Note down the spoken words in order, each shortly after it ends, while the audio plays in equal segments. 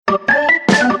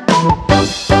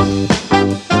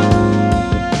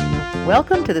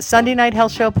Welcome to the Sunday Night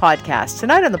Health Show podcast.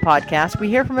 Tonight on the podcast, we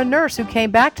hear from a nurse who came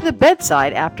back to the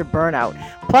bedside after burnout,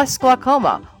 plus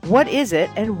glaucoma. What is it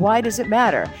and why does it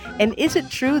matter? And is it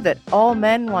true that all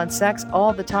men want sex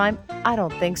all the time? I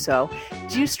don't think so.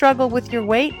 Do you struggle with your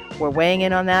weight? We're weighing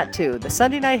in on that too. The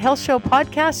Sunday Night Health Show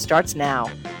podcast starts now.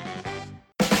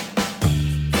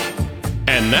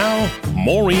 And now,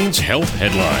 Maureen's Health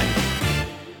Headline.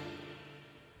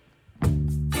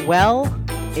 Well,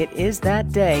 it is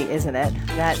that day, isn't it?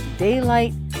 That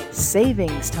daylight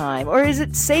savings time. Or is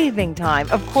it saving time?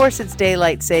 Of course it's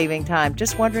daylight saving time.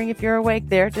 Just wondering if you're awake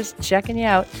there. Just checking you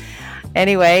out.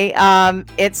 Anyway,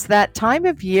 it's that time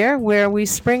of year where we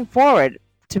spring forward.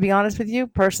 To be honest with you,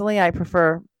 personally, I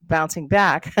prefer bouncing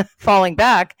back, falling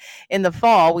back. In the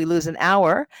fall, we lose an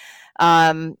hour.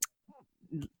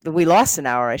 We lost an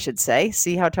hour, I should say.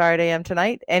 See how tired I am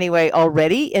tonight? Anyway,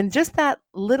 already. And just that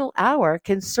little hour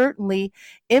can certainly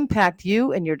impact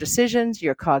you and your decisions,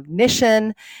 your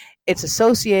cognition. It's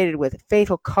associated with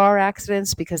fatal car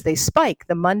accidents because they spike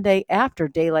the Monday after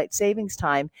daylight savings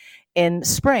time in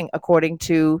spring, according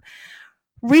to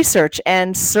research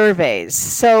and surveys.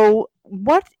 So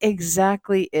what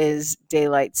exactly is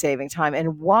daylight saving time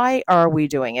and why are we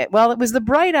doing it? Well, it was the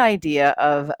bright idea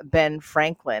of Ben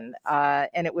Franklin,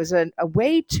 and it was a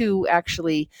way to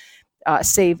actually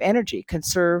save energy,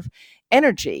 conserve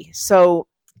energy. So,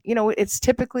 you know, it's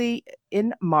typically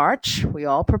in March. We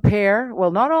all prepare.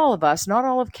 Well, not all of us, not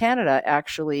all of Canada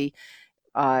actually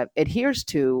adheres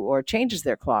to or changes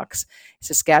their clocks.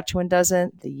 Saskatchewan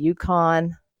doesn't, the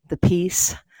Yukon, the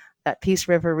Peace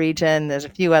River region. There's a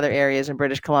few other areas in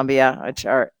British Columbia, which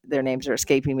are, their names are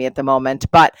escaping me at the moment.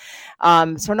 But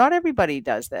so not everybody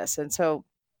does this. And so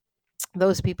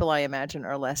those people, I imagine,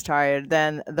 are less tired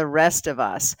than the rest of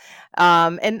us.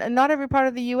 And not every part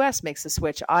of the U.S. makes the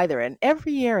switch either. And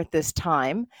every year at this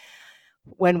time,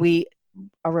 when we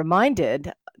are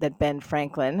reminded that Ben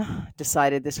Franklin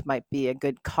decided this might be a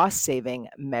good cost-saving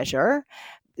measure,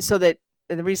 so that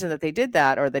the reason that they did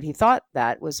that, or that he thought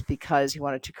that, was because he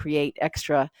wanted to create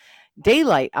extra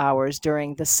daylight hours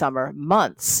during the summer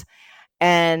months.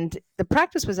 And the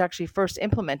practice was actually first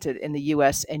implemented in the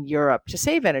US and Europe to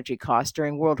save energy costs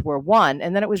during World War I,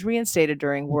 and then it was reinstated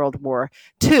during World War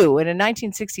II. And in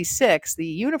 1966, the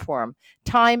Uniform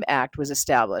Time Act was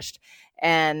established,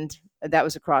 and that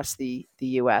was across the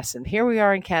US. And here we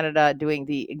are in Canada doing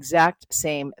the exact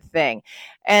same thing.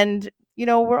 And you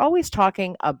know, we're always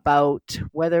talking about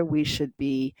whether we should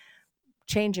be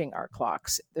changing our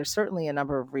clocks. There's certainly a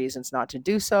number of reasons not to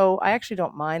do so. I actually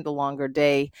don't mind the longer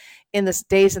days in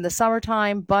the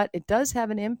summertime, but it does have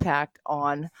an impact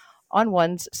on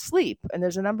one's sleep. And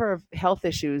there's a number of health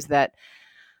issues that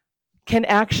can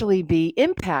actually be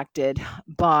impacted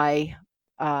by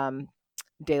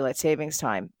daylight savings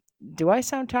time. Do I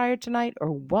sound tired tonight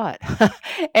or what?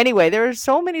 Anyway, there are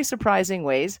so many surprising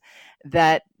ways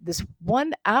that this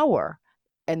 1 hour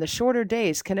and the shorter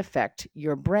days can affect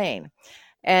your brain.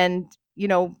 And, you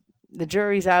know, the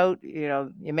jury's out. You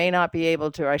know, you may not be able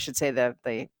to, or I should say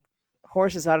the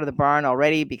horse is out of the barn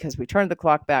already because we turned the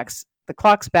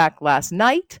clocks back last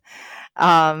night.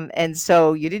 And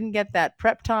so you didn't get that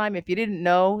prep time. If you didn't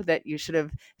know that you should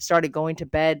have started going to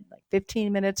bed like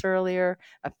 15 minutes earlier,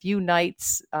 a few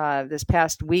nights this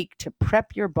past week to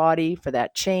prep your body for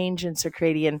that change in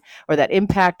circadian, or that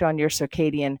impact on your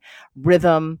circadian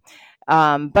rhythm.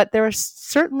 But there are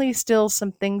certainly still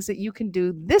some things that you can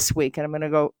do this week, and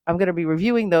I'm going to be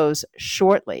reviewing those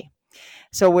shortly.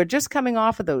 So we're just coming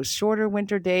off of those shorter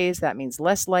winter days. That means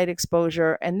less light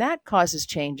exposure, and that causes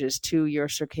changes to your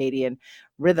circadian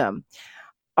rhythm.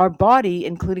 Our body,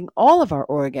 including all of our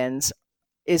organs,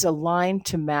 is aligned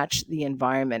to match the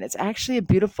environment. It's actually a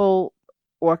beautiful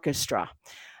orchestra,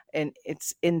 and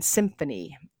it's in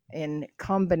symphony, in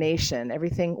combination.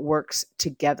 Everything works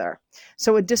together.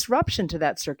 So a disruption to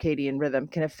that circadian rhythm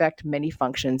can affect many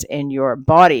functions in your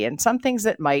body, and some things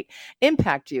that might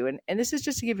impact you. And this is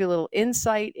just to give you a little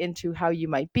insight into how you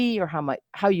might be, or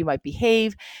how you might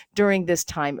behave during this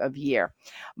time of year.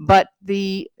 But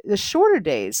the shorter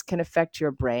days can affect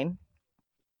your brain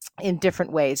in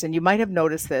different ways. And you might have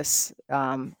noticed this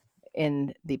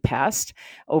in the past.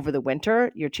 Over the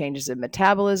winter, your changes in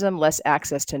metabolism, less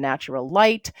access to natural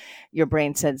light. Your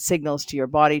brain sends signals to your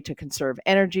body to conserve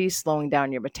energy, slowing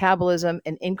down your metabolism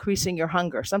and increasing your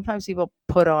hunger. Sometimes people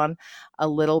put on a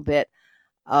little bit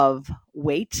of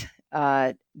weight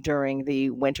during the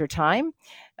winter time,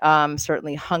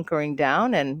 certainly hunkering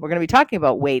down. And we're going to be talking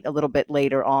about weight a little bit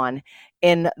later on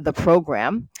in the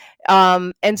program.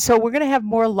 And so we're going to have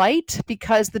more light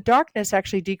because the darkness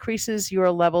actually decreases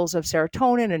your levels of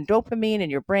serotonin and dopamine in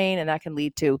your brain, and that can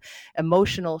lead to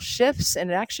emotional shifts,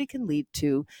 and it actually can lead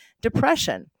to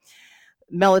depression.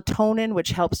 Melatonin,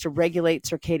 which helps to regulate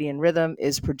circadian rhythm,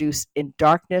 is produced in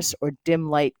darkness or dim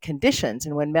light conditions.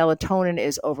 And when melatonin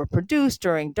is overproduced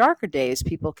during darker days,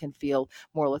 people can feel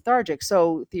more lethargic.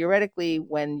 So theoretically,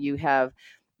 when you have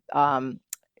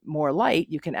more light,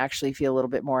 you can actually feel a little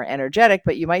bit more energetic,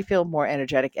 but you might feel more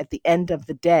energetic at the end of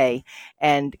the day.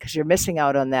 And because you're missing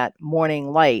out on that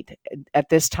morning light at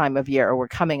this time of year, or we're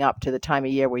coming up to the time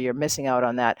of year where you're missing out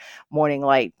on that morning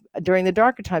light. During the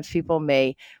darker times, people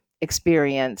may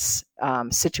experience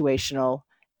situational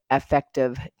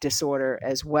affective disorder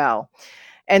as well.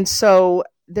 And so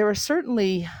there are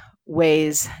certainly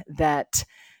ways that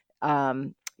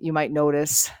you might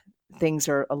notice things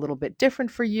are a little bit different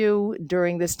for you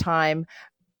during this time.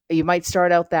 You might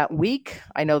start out that week.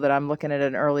 I know that I'm looking at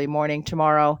an early morning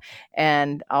tomorrow,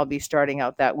 and I'll be starting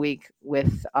out that week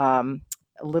with a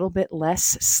little bit less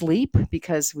sleep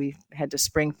because we had to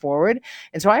spring forward.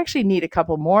 And so I actually need a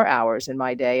couple more hours in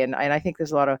my day. And I think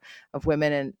there's a lot of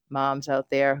women and moms out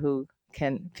there who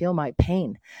can feel my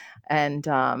pain. And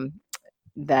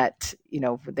that,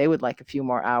 they would like a few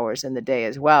more hours in the day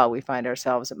as well. We find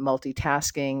ourselves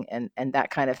multitasking and that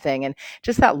kind of thing. And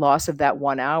just that loss of that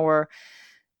 1 hour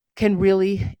can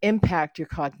really impact your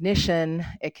cognition.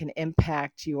 It can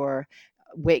impact your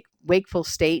wakeful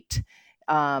state.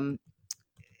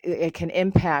 It can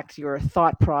impact your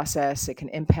thought process. It can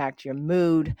impact your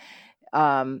mood.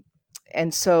 And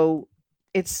so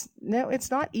it's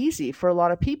not easy for a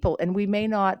lot of people, and we may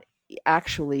not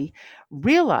actually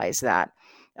realize that.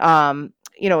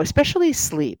 Especially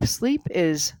sleep. Sleep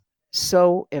is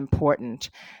so important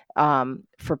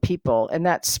for people, and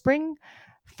that spring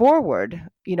forward,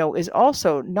 is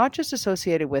also not just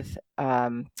associated with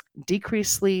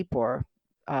decreased sleep or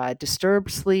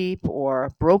disturbed sleep or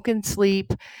broken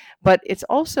sleep, but it's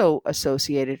also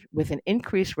associated with an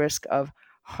increased risk of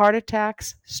heart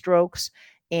attacks, strokes,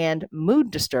 and mood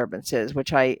disturbances,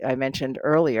 which I mentioned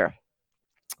earlier.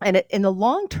 And in the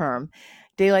long term,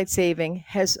 daylight saving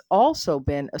has also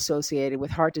been associated with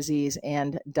heart disease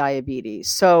and diabetes.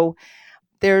 So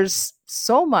there's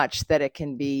so much that it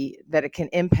can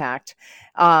impact.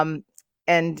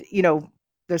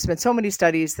 There's been so many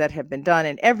studies that have been done,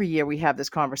 and every year we have this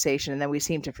conversation, and then we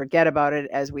seem to forget about it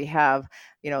as we have,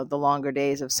 the longer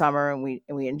days of summer, and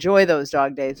we enjoy those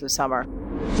dog days of summer.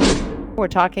 We're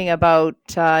talking about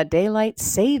daylight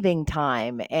saving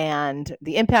time and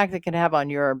the impact it can have on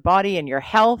your body and your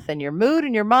health and your mood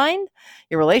and your mind,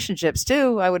 your relationships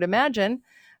too, I would imagine.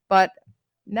 But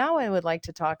now I would like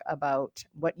to talk about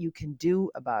what you can do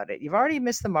about it. You've already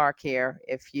missed the mark here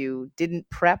if you didn't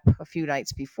prep a few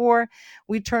nights before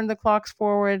we turned the clocks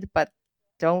forward, but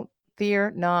don't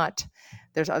fear not.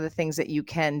 There's other things that you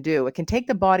can do. It can take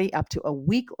the body up to a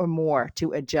week or more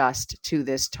to adjust to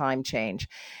this time change.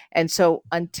 And so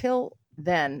until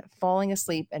then, falling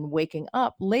asleep and waking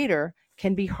up later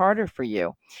can be harder for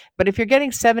you. But if you're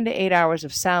getting 7 to 8 hours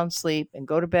of sound sleep and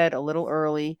go to bed a little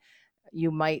early,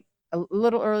 a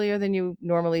little earlier than you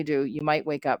normally do, you might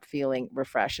wake up feeling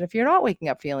refreshed. And if you're not waking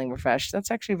up feeling refreshed,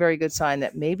 that's actually a very good sign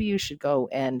that maybe you should go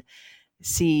and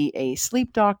see a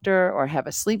sleep doctor or have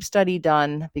a sleep study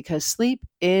done, because sleep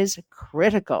is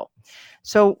critical.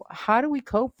 So how do we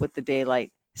cope with the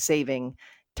daylight saving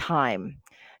time?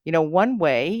 One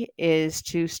way is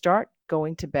to start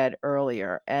going to bed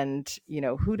earlier. And,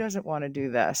 who doesn't want to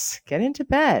do this? Get into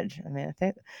bed. I mean, I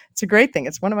think it's a great thing.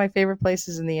 It's one of my favorite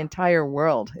places in the entire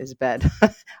world is bed.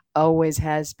 Always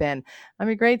has been. I'm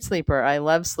a great sleeper. I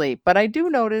love sleep. But I do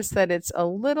notice that it's a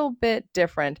little bit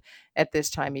different at this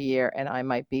time of year, and I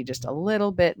might be just a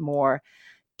little bit more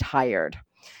tired.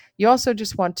 You also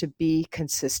just want to be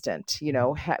consistent,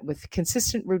 with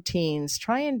consistent routines.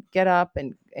 Try and get up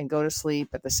and go to sleep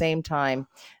at the same time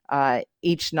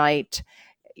each night.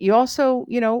 You also,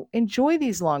 enjoy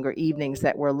these longer evenings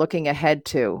that we're looking ahead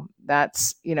to.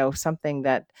 That's, something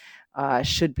that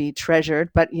should be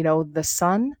treasured. But, the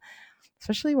sun,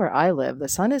 especially where I live, the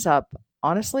sun is up,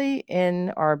 honestly, in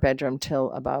our bedroom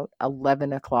till about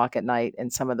 11 o'clock at night,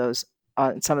 and some of those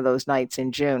nights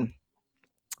in June,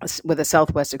 with a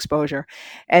southwest exposure.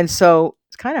 And so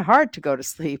it's kind of hard to go to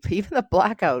sleep. Even the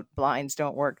blackout blinds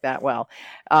don't work that well.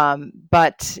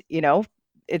 But,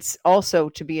 it's also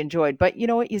to be enjoyed. But you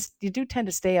know what? You do tend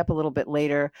to stay up a little bit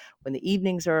later when the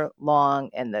evenings are long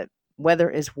and the weather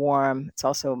is warm. It's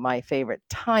also my favorite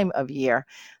time of year.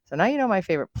 So now you know my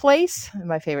favorite place and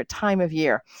my favorite time of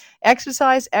year.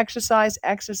 Exercise, exercise,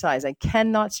 exercise. I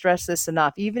cannot stress this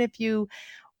enough. Even if you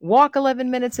walk 11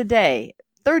 minutes a day,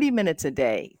 30 minutes a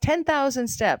day, 10,000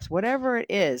 steps, whatever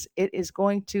it is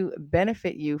going to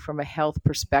benefit you from a health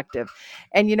perspective.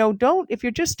 And, if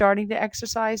you're just starting to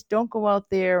exercise, don't go out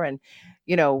there and,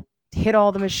 hit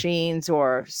all the machines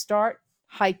or start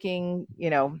hiking,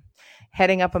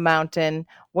 heading up a mountain.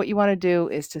 What you want to do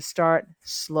is to start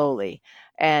slowly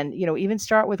and, even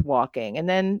start with walking and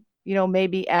then,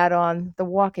 maybe add on the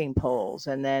walking poles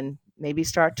and then maybe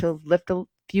start to lift a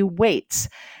few weights.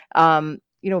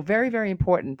 Very, very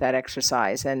important, that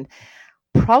exercise, and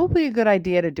probably a good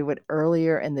idea to do it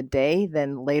earlier in the day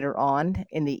than later on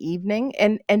in the evening.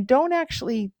 And don't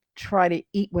actually try to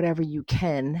eat whatever you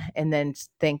can and then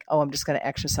think, oh, I'm just going to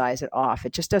exercise it off.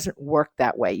 It just doesn't work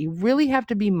that way. You really have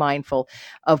to be mindful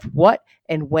of what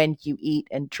and when you eat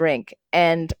and drink,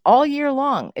 and all year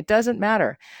long. It doesn't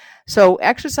matter. So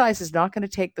exercise is not going to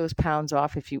take those pounds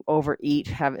off if you overeat,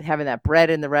 having that bread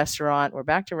in the restaurant. We're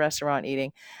back to restaurant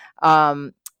eating,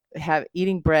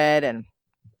 eating bread and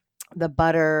the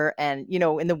butter. And,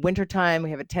 in the wintertime, we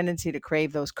have a tendency to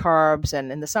crave those carbs.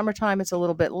 And in the summertime, it's a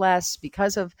little bit less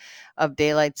because of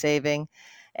daylight saving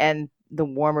and the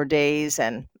warmer days.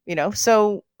 And,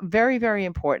 so very, very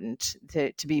important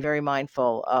to be very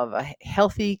mindful of a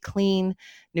healthy, clean,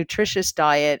 nutritious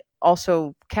diet.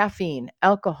 Also, caffeine,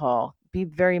 alcohol. Be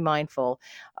very mindful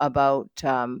about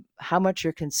how much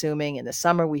you're consuming. In the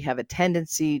summer, we have a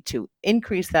tendency to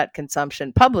increase that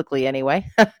consumption publicly anyway.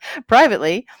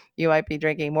 Privately, you might be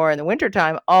drinking more in the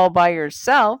wintertime all by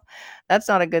yourself. That's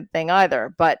not a good thing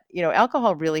either. But,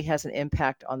 alcohol really has an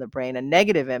impact on the brain, a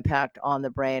negative impact on the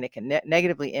brain. It can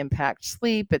negatively impact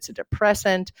sleep. It's a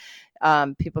depressant.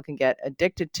 People can get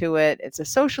addicted to it. It's a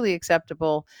socially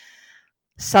acceptable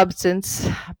substance,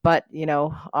 but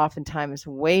oftentimes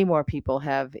way more people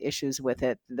have issues with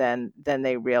it than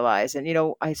they realize. And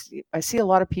I see a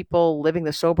lot of people living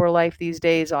the sober life these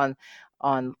days on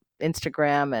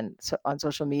Instagram and on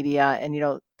social media,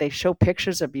 and they show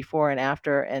pictures of before and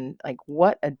after, and like,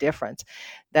 what a difference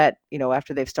that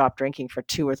after they've stopped drinking for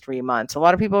 2 or 3 months. A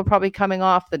lot of people are probably coming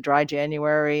off the dry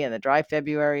January and the dry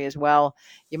February as well.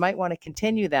 You might want to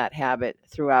continue that habit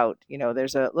throughout.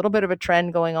 There's a little bit of a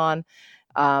trend going on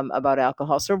about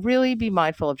alcohol. So really be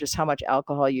mindful of just how much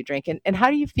alcohol you drink, and how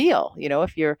do you feel?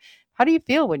 How do you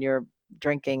feel when you're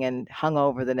drinking and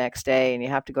hungover the next day and you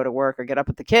have to go to work or get up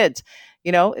with the kids?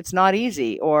 It's not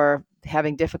easy. Or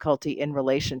having difficulty in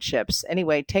relationships.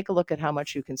 Anyway, take a look at how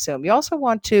much you consume. You also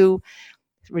want to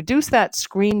reduce that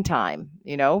screen time.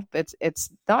 It's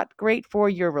not great for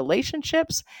your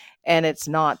relationships, and it's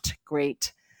not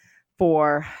great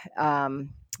for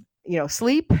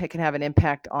sleep. It can have an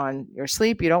impact on your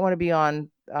sleep. You don't want to be on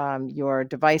your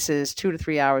devices 2 to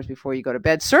 3 hours before you go to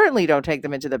bed. Certainly don't take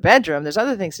them into the bedroom. There's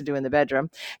other things to do in the bedroom.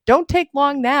 Don't take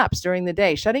long naps during the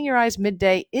day. Shutting your eyes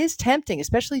midday is tempting,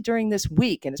 especially during this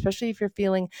week, and especially if you're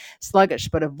feeling sluggish.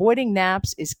 But avoiding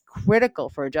naps is critical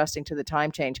for adjusting to the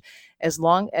time change, as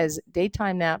long as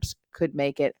daytime naps could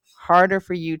make it harder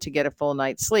for you to get a full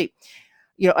night's sleep.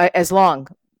 As long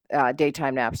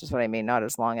daytime naps is what I mean, not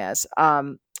as long as.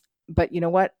 But you know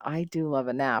what? I do love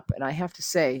a nap. And I have to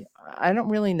say, I don't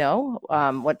really know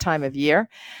what time of year.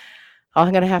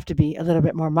 I'm going to have to be a little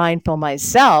bit more mindful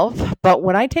myself. But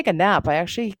when I take a nap, I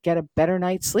actually get a better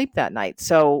night's sleep that night.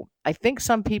 So I think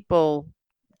that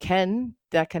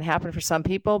can happen for some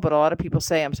people. But a lot of people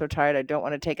say, I'm so tired, I don't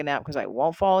want to take a nap because I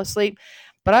won't fall asleep.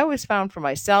 But I always found for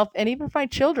myself, and even for my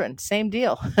children, same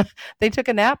deal. They took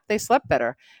a nap, they slept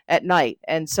better at night.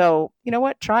 And so, you know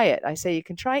what? Try it. I say you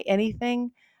can try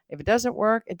anything. If it doesn't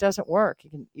work, it doesn't work.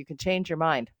 You can change your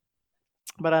mind.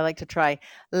 But I like to try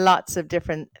lots of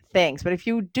different things. But if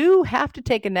you do have to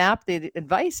take a nap, the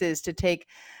advice is to take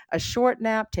a short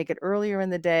nap, take it earlier in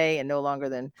the day and no longer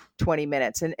than 20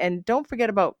 minutes. And don't forget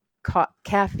about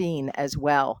caffeine as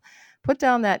well. Put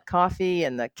down that coffee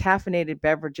and the caffeinated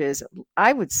beverages,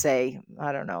 I would say,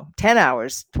 10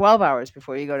 hours, 12 hours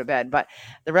before you go to bed. But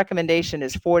the recommendation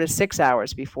is 4 to 6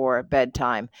 hours before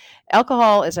bedtime.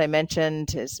 Alcohol, as I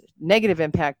mentioned, has negative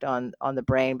impact on the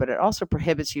brain, but it also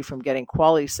prohibits you from getting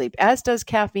quality sleep, as does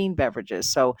caffeine beverages.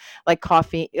 So like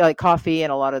coffee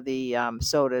and a lot of the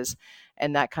sodas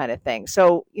and that kind of thing.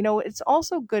 So, it's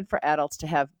also good for adults to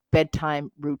have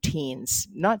bedtime routines.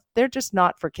 They're just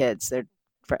not for kids. They're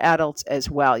for adults as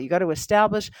well. You got to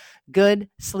establish good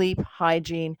sleep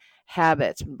hygiene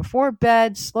habits. Before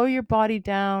bed, slow your body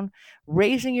down.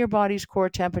 Raising your body's core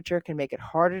temperature can make it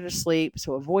harder to sleep.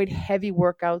 So avoid heavy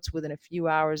workouts within a few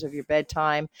hours of your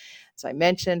bedtime. As I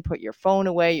mentioned, put your phone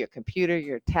away, your computer,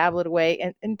 your tablet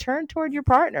away, and turn toward your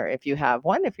partner if you have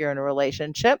one. If you're in a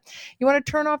relationship, you want to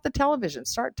turn off the television,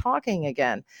 start talking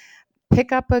again.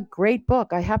 Pick up a great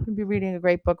book. I happen to be reading a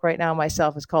great book right now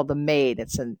myself. It's called The Maid.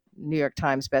 It's a New York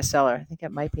Times bestseller. I think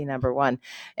it might be #1.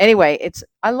 Anyway,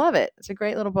 I love it. It's a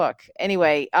great little book.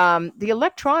 Anyway, the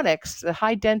electronics, the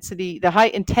high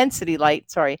intensity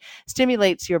light,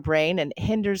 stimulates your brain and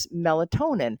hinders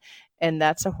melatonin. And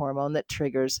that's a hormone that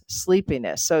triggers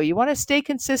sleepiness. So you want to stay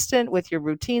consistent with your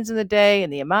routines in the day,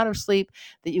 and the amount of sleep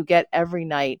that you get every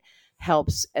night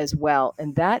helps as well.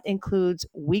 And that includes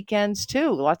weekends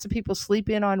too. Lots of people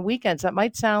sleep in on weekends. That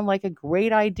might sound like a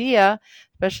great idea,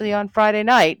 especially on Friday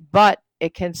night, but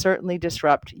it can certainly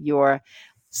disrupt your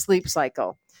sleep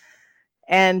cycle.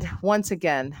 And once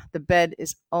again, the bed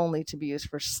is only to be used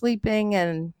for sleeping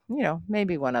and,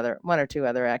 maybe one or two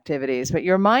other activities, but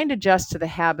your mind adjusts to the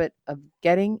habit of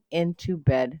getting into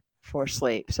bed for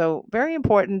sleep. So very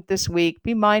important this week.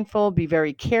 Be mindful, be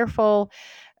very careful.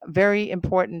 Very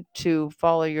important to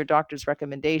follow your doctor's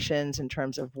recommendations in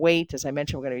terms of weight. As I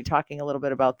mentioned, we're going to be talking a little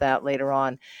bit about that later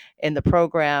on in the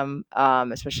program,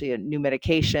 especially a new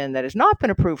medication that has not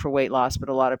been approved for weight loss, but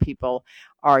a lot of people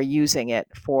are using it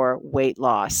for weight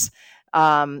loss.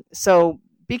 So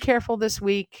be careful this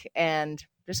week, and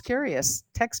just curious,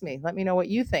 text me. Let me know what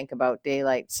you think about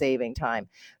daylight saving time.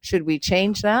 Should we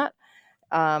change that?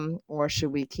 Or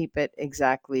should we keep it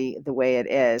exactly the way it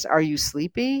is? Are you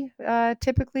sleepy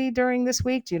typically during this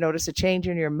week? Do you notice a change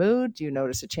in your mood? Do you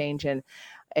notice a change in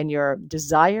your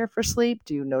desire for sleep?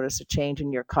 Do you notice a change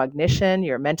in your cognition,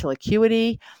 your mental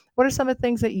acuity? What are some of the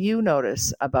things that you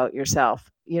notice about yourself?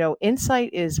 Insight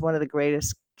is one of the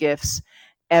greatest gifts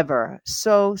ever.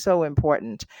 So, so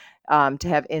important to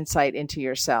have insight into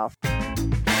yourself.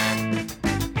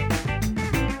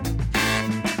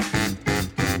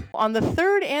 On the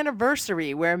third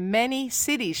anniversary, where many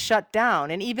cities shut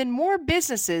down and even more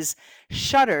businesses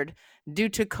shuttered due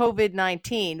to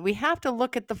COVID-19, we have to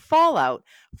look at the fallout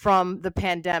from the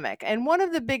pandemic. And one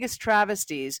of the biggest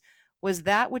travesties was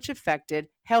that which affected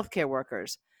healthcare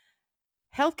workers.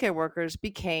 Healthcare workers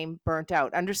became burnt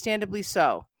out, understandably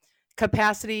so.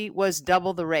 Capacity was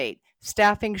double the rate.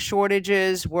 Staffing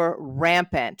shortages were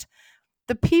rampant.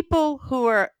 The people who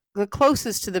are the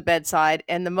closest to the bedside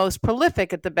and the most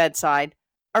prolific at the bedside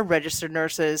are registered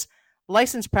nurses,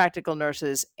 licensed practical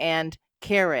nurses, and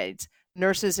care aides,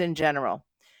 nurses in general.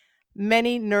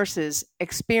 Many nurses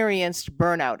experienced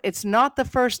burnout. It's not the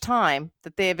first time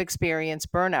that they have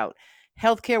experienced burnout.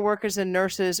 Healthcare workers and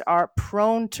nurses are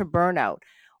prone to burnout.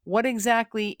 What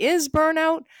exactly is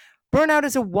burnout? Burnout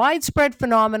is a widespread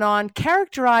phenomenon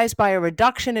characterized by a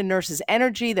reduction in nurses'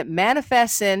 energy that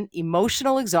manifests in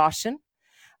emotional exhaustion,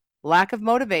 lack of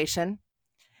motivation,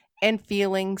 and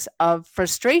feelings of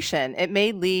frustration. It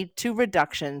may lead to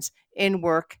reductions in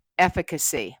work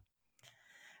efficacy.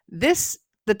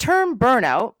 The term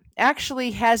burnout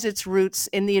actually has its roots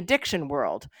in the addiction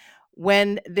world,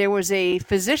 when there was a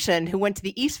physician who went to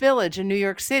the East Village in New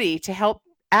York City to help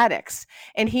addicts.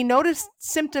 And he noticed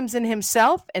symptoms in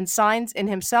himself and signs in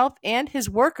himself and his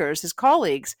workers, his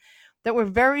colleagues, that were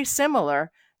very similar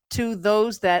to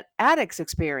those that addicts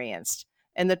experienced.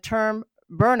 And the term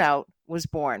burnout was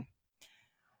born.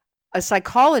 A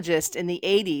psychologist in the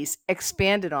 80s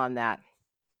expanded on that,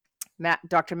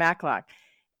 Dr. Matlock.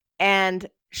 And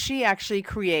she actually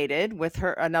created, with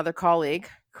another colleague,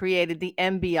 created the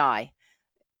MBI,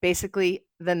 basically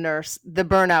the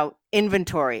burnout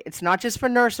inventory. It's not just for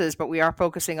nurses, but we are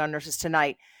focusing on nurses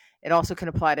tonight. It also can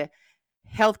apply to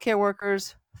healthcare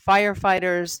workers,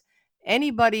 firefighters,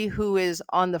 anybody who is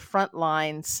on the front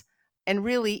lines, and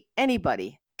really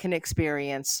anybody can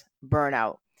experience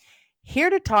burnout.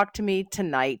 Here to talk to me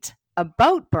tonight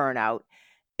about burnout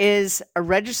is a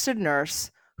registered nurse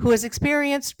who has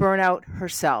experienced burnout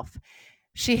herself.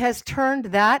 She has turned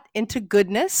that into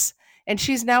goodness, and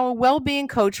she's now a well-being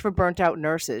coach for burnt-out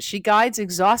nurses. She guides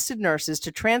exhausted nurses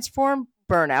to transform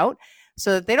burnout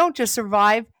so that they don't just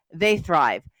survive, they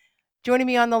thrive. Joining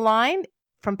me on the line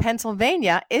from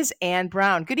Pennsylvania is Ann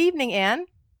Brown. Good evening, Ann.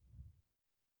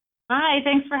 Hi,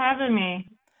 thanks for having me.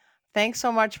 Thanks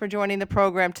so much for joining the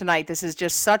program tonight. This is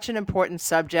just such an important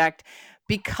subject.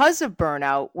 Because of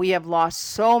burnout, we have lost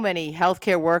so many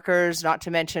healthcare workers, not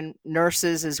to mention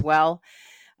nurses as well,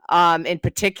 in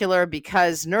particular,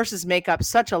 because nurses make up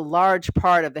such a large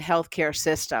part of the healthcare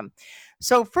system.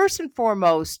 So first and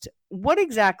foremost, what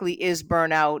exactly is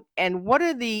burnout and what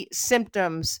are the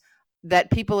symptoms that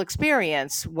people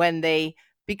experience when they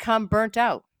become burnt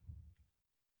out?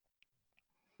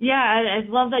 Yeah, I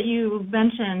love that you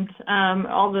mentioned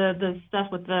all the stuff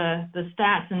with the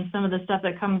stats and some of the stuff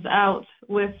that comes out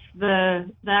with the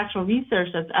actual research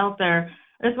that's out there.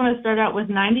 I just want to start out with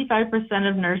 95%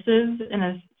 of nurses in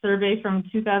a survey from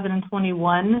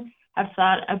 2021 have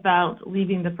thought about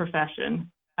leaving the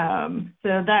profession.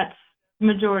 So that's the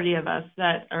majority of us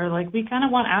that are like, we kind of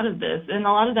want out of this. And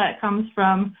a lot of that comes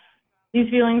from these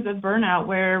feelings of burnout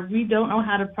where we don't know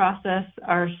how to process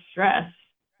our stress.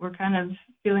 We're kind of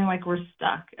feeling like we're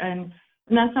stuck. And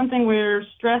that's something where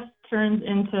stress turns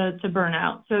into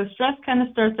burnout. So stress kind of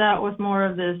starts out with more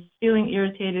of this feeling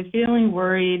irritated, feeling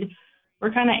worried.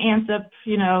 We're kind of ants up,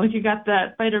 if you got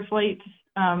that fight or flight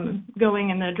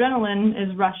going and the adrenaline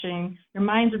is rushing, your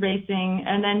mind's racing,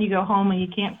 and then you go home and you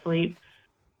can't sleep.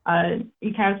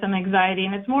 You have some anxiety,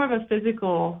 and it's more of a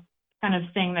physical kind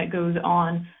of thing that goes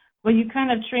on. When you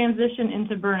kind of transition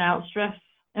into burnout, stress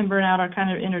and burnout are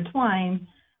kind of intertwined.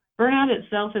 Burnout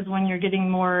itself is when you're getting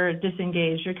more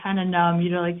disengaged. You're kind of numb.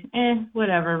 You're like,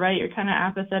 whatever, right? You're kind of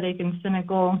apathetic and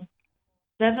cynical,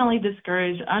 definitely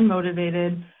discouraged,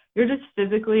 unmotivated. You're just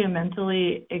physically and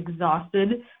mentally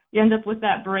exhausted. You end up with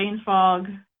that brain fog.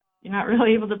 You're not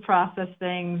really able to process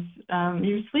things.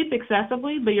 You sleep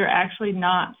excessively, but you're actually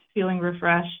not feeling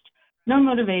refreshed. No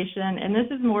motivation, and this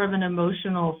is more of an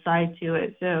emotional side to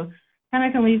it. So kind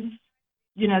of can lead,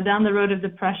 down the road of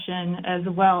depression as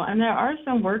well. And there are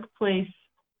some workplace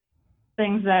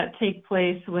things that take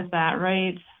place with that,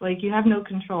 right? Like you have no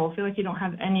control. Feel like you don't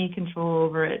have any control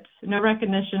over it. No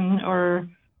recognition or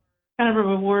kind of a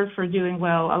reward for doing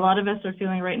well. A lot of us are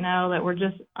feeling right now that we're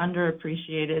just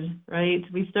underappreciated, right?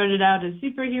 We started out as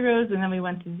superheroes and then we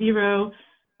went to zero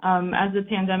as the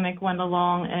pandemic went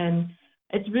along. And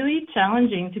it's really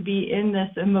challenging to be in this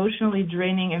emotionally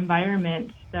draining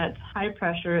environment that's high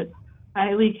pressure, it's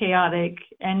highly chaotic,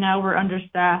 and now we're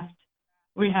understaffed.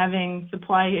 We're having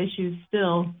supply issues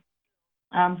still.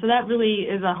 So that really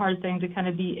is a hard thing to kind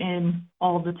of be in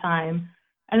all the time.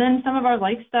 And then some of our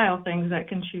lifestyle things that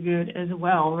contribute as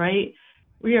well, right?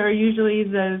 We are usually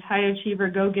those high achiever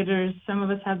go-getters. Some of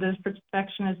us have those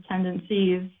perfectionist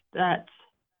tendencies, that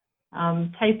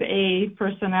type A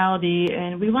personality,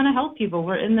 and we want to help people.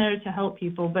 We're in there to help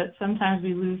people, but sometimes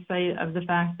we lose sight of the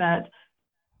fact that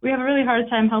we have a really hard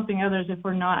time helping others if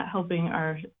we're not helping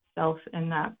ourselves in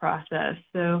that process.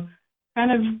 So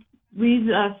kind of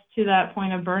leads us to that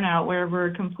point of burnout where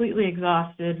we're completely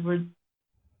exhausted, we're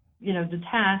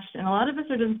detached, and a lot of us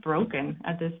are just broken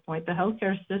at this point. The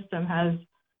healthcare system has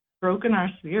broken our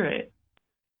spirit.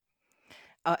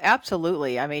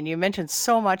 Absolutely. I mean, you mentioned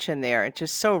so much in there. It's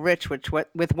just so rich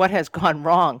with what has gone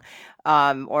wrong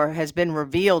or has been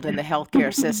revealed in the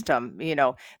healthcare system,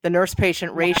 the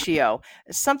nurse-patient ratio.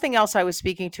 Something else, I was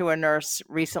speaking to a nurse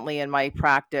recently in my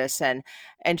practice, and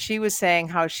she was saying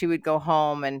how she would go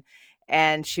home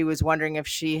and she was wondering if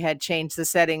she had changed the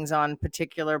settings on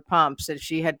particular pumps, if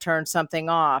she had turned something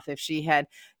off, if she had,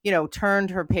 turned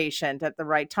her patient at the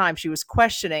right time. She was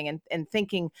questioning and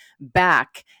thinking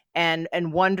back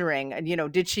and wondering,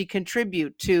 did she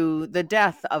contribute to the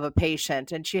death of a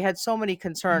patient? And she had so many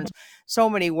concerns, so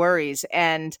many worries.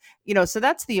 And, so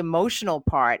that's the emotional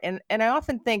part. And I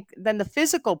often think then the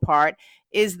physical part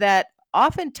is that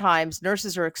oftentimes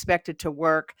nurses are expected to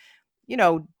work,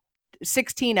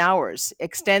 16 hours,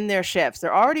 extend their shifts.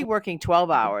 They're already working 12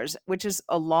 hours, which is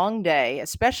a long day,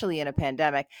 especially in a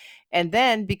pandemic. And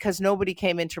then because nobody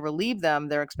came in to relieve them,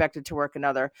 they're expected to work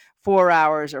another 4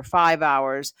 hours or 5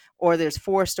 hours, or there's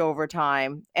forced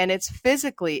overtime. And it's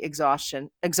physically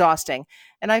exhausting.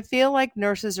 And I feel like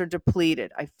nurses are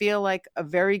depleted. I feel like a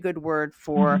very good word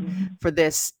for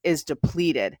this is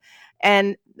depleted.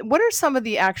 And what are some of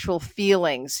the actual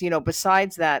feelings,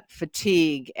 besides that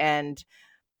fatigue and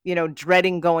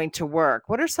dreading going to work?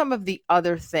 What are some of the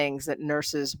other things that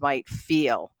nurses might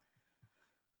feel?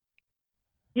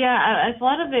 Yeah, a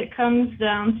lot of it comes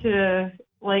down to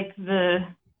like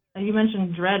you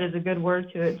mentioned dread is a good word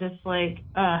to it. Just like,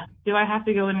 do I have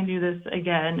to go in and do this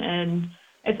again? And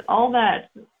it's all that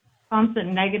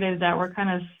constant negative that we're kind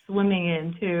of swimming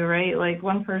into, right? Like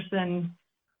one person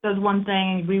does one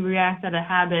thing, we react out of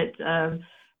habit.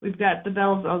 We've got the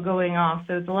bells all going off.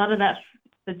 So it's a lot of that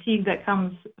fatigue that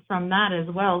comes from that as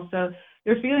well. So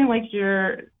you're feeling like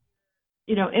you're,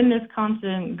 in this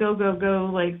constant go, go, go,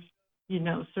 like,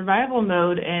 survival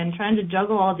mode and trying to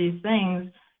juggle all these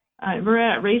things. We're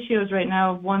at ratios right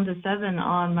now of 1 to 7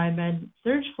 on my med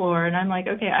surg floor. And I'm like,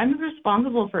 okay, I'm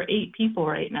responsible for 8 people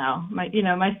right now.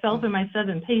 Myself and my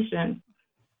 7 patients.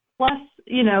 plus,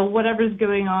 whatever's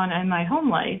going on in my home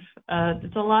life.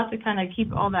 It's a lot to kind of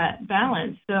keep all that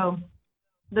balance. So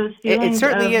those feelings it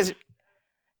certainly is.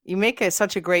 You make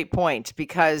such a great point,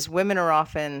 because women are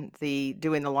often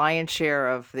doing the lion's share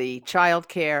of the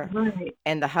childcare right.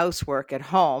 and the housework at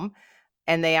home,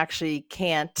 and they actually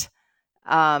can't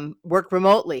work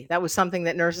remotely. That was something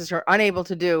that nurses are unable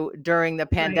to do during the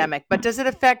pandemic. Right. But does it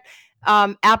affect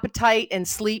appetite and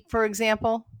sleep, for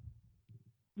example?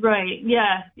 Right.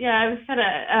 Yeah. I was kind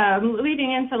of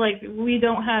leading into we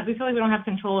feel like we don't have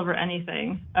control over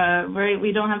anything. Right.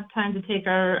 We don't have time to take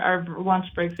our lunch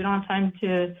breaks. We don't have time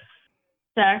to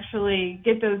actually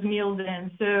get those meals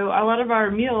in. So a lot of our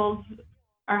meals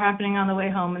are happening on the way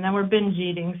home, and then we're binge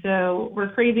eating. So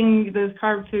we're craving those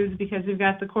carb foods because we've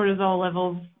got the cortisol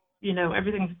levels,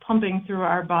 everything's pumping through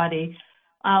our body.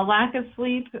 Lack of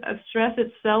sleep, stress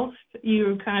itself,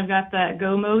 you kind of got that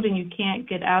go mode and you can't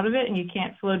get out of it, and you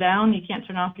can't slow down, you can't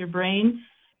turn off your brain.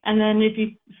 And then if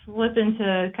you slip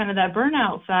into kind of that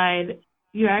burnout side,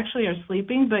 you actually are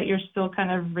sleeping, but you're still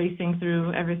kind of racing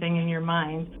through everything in your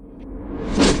mind.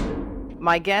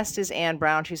 My guest is Ann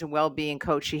Brown. She's a well-being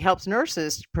coach. She helps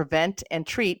nurses prevent and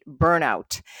treat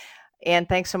burnout. Ann,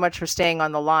 thanks so much for staying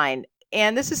on the line.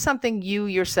 And this is something you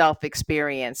yourself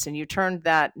experienced, and you turned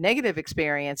that negative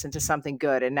experience into something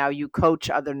good. And now you coach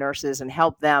other nurses and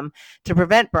help them to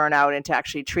prevent burnout and to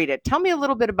actually treat it. Tell me a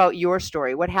little bit about your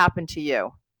story. What happened to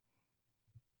you?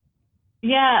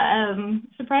 Yeah,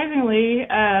 surprisingly,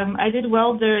 I did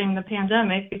well during the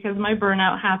pandemic because my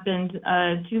burnout happened.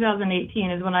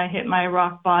 2018 is when I hit my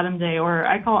rock bottom day, or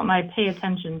I call it my pay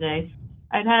attention day.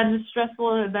 I'd had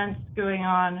stressful events going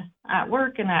on at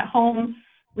work and at home.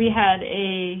 We had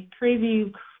a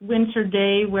crazy winter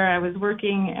day where I was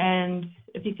working, and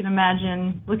if you can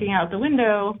imagine looking out the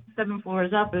window, 7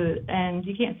 floors up, and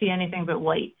you can't see anything but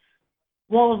white,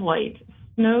 wall of white.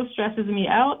 Snow stresses me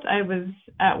out. I was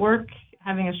at work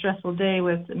having a stressful day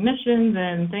with admissions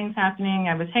and things happening.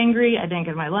 I was hangry. I didn't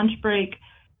get my lunch break.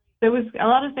 There was a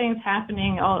lot of things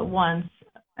happening all at once.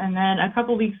 And then a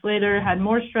couple weeks later, had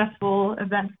more stressful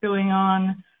events going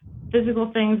on,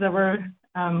 physical things that were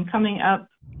coming up,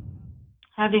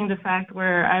 having the fact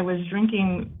where I was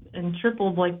drinking and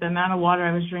tripled the amount of water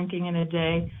I was drinking in a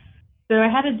day. So I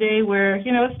had a day where,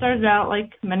 it started out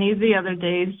like many of the other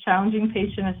days, challenging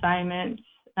patient assignments.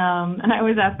 And I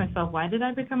always ask myself, why did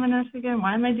I become a nurse again?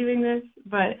 Why am I doing this?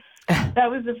 But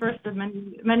that was the first of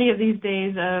many of these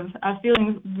days of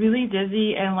feeling really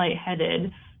dizzy and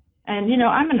lightheaded. And,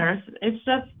 I'm a nurse. It's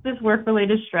just this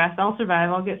work-related stress. I'll survive.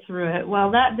 I'll get through it.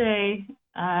 Well, that day,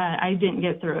 I didn't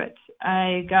get through it.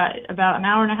 I got about an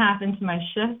hour and a half into my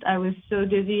shift. I was so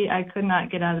dizzy, I could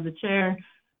not get out of the chair.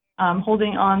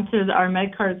 Holding on to our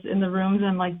med carts in the rooms.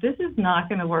 I'm like, this is not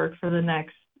going to work for the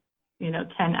next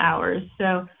 10 hours.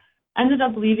 So I ended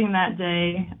up leaving that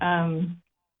day.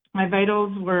 My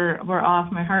vitals were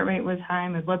off. My heart rate was high.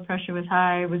 My blood pressure was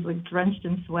high. I was drenched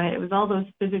in sweat. It was all those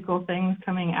physical things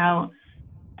coming out.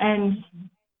 And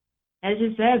as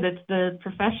you said, it's the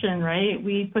profession, right?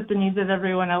 We put the needs of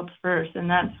everyone else first. And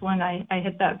that's when I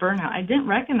hit that burnout. I didn't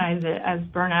recognize it as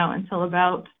burnout until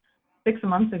about 6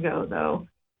 months ago, though.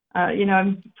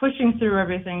 I'm pushing through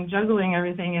everything, juggling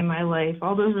everything in my life,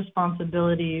 all those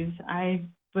responsibilities. I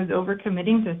was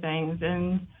overcommitting to things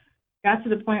and got to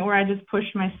the point where I just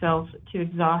pushed myself to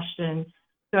exhaustion.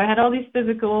 So I had all these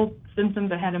physical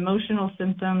symptoms, I had emotional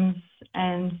symptoms,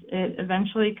 and it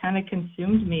eventually kind of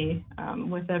consumed me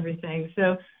with everything.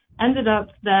 So ended up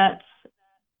that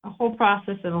a whole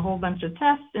process of a whole bunch of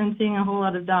tests and seeing a whole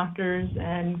lot of doctors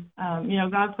and,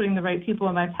 God putting the right people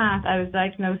in my path. I was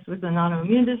diagnosed with an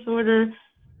autoimmune disorder,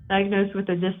 diagnosed with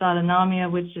a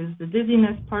dysautonomia, which is the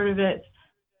dizziness part of it,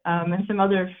 and some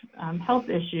other health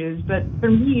issues. But for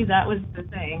me, that was the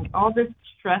thing. All this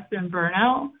stress and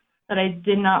burnout that I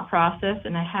did not process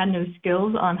and I had no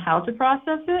skills on how to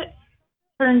process it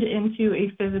turned into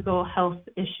a physical health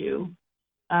issue.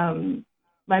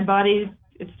 My body,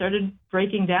 it started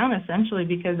breaking down essentially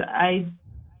because I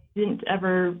didn't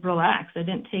ever relax. I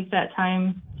didn't take that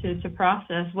time to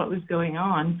process what was going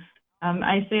on.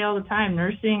 I say all the time,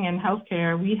 nursing and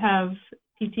healthcare, we have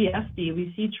PTSD,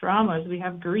 we see traumas, we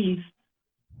have grief,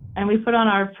 and we put on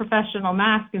our professional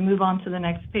mask and move on to the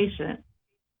next patient.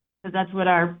 Because that's what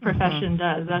our profession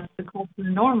does. That's the culture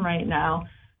norm right now.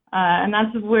 And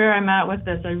that's where I'm at with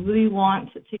this. I really want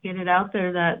to get it out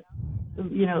there that,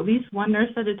 at least one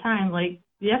nurse at a time,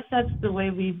 yes, that's the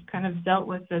way we've kind of dealt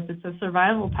with this. It's a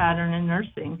survival pattern in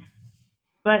nursing,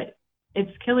 but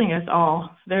it's killing us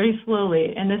all very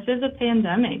slowly. And this is a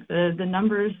pandemic. The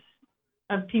numbers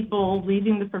of people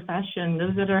leaving the profession,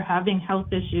 those that are having health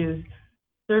issues,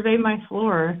 survey my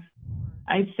floor,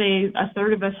 I'd say a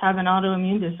third of us have an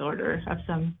autoimmune disorder of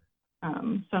some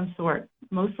sort,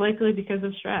 most likely because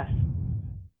of stress.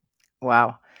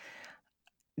 Wow.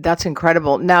 That's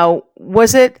incredible. Now,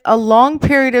 was it a long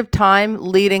period of time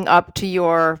leading up to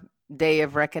your day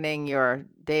of reckoning, your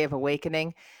day of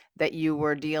awakening, that you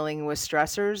were dealing with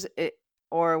stressors,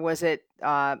 or was it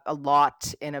a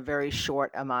lot in a very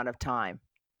short amount of time?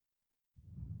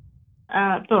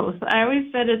 Both. I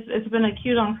always said it's been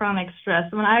acute on chronic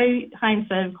stress. When I,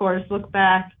 hindsight, of course, look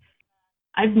back,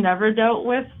 I've never dealt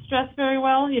with stress very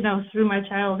well. Through my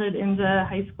childhood into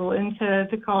high school,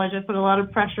 into college, I put a lot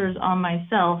of pressures on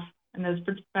myself and those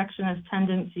perfectionist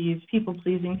tendencies,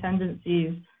 people-pleasing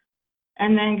tendencies,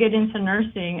 and then get into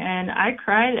nursing. And I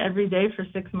cried every day for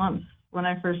 6 months when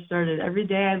I first started. Every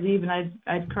day I'd leave and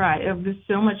I'd cry. It was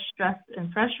so much stress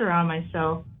and pressure on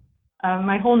myself.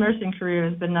 My whole nursing career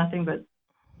has been nothing but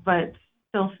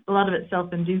a lot of it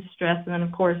self-induced stress, and then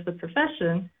of course the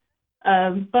profession.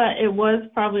 But it was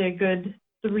probably a good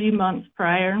 3 months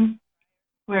prior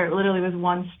where it literally was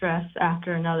one stress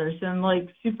after another. Some like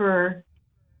super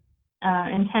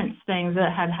intense things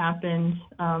that had happened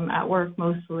at work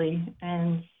mostly,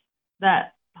 and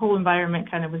that whole environment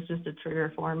kind of was just a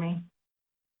trigger for me.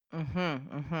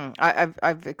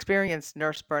 I've experienced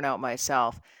nurse burnout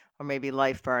myself, or maybe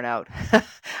life burnout,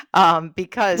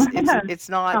 because it's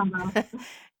not, Um,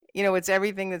 it's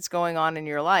everything that's going on in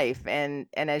your life, and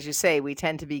as you say, we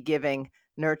tend to be giving,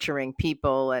 nurturing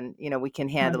people, and we can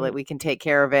handle it, right. we can take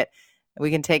care of it,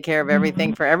 we can take care of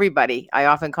everything Mhm. for everybody. I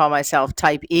often call myself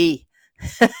Type E,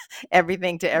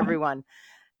 everything to everyone,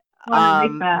 Oh, I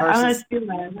like that. I want versus to steal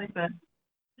that. I like that.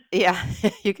 yeah,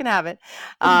 you can have it.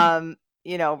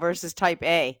 Versus type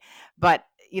A. But,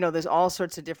 there's all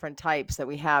sorts of different types that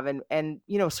we have, and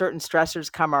certain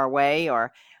stressors come our way,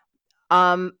 or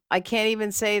I can't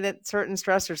even say that certain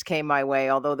stressors came my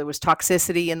way, although there was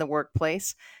toxicity in the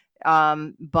workplace.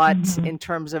 But Mhm. in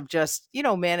terms of just,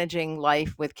 managing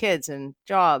life with kids and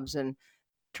jobs and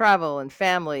travel and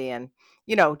family, and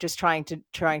just trying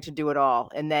to do it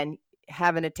all, and then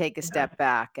having to take a Yeah. step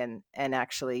back, and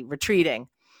actually retreating,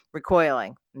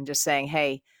 recoiling, and just saying,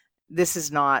 hey, this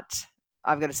is not,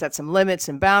 I've got to set some limits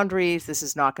and boundaries, this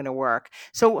is not going to work.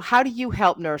 So how do you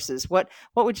help nurses? What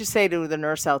would you say to the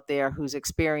nurse out there who's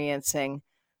experiencing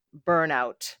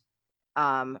burnout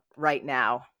right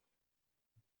now?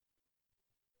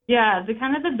 Yeah, the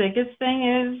kind of the biggest thing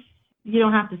is you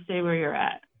don't have to stay where you're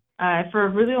at. For a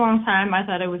really long time, I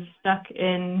thought I was stuck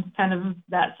in kind of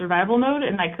that survival mode,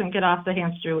 and I couldn't get off the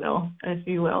hamster wheel, if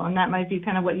you will. And that might be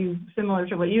kind of similar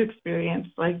to what you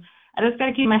experienced. Like, I just got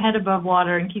to keep my head above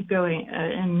water and keep going,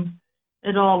 and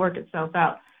it'll all work itself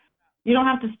out. You don't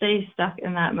have to stay stuck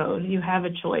in that mode. You have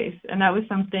a choice. And that was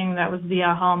something that was the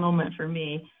aha moment for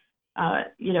me.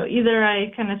 Either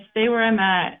I kind of stay where I'm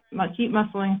at, keep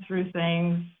muscling through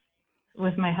things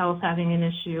with my health having an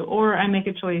issue, or I make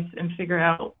a choice and figure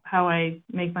out how I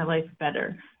make my life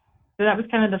better. So that was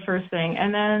kind of the first thing.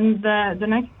 And then the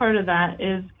next part of that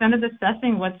is kind of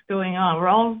assessing what's going on. We're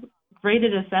all great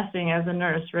at assessing as a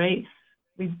nurse, right?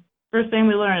 We First thing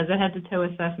we learn is a head to toe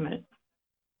assessment.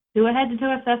 Do a head to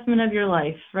toe assessment of your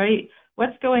life, right?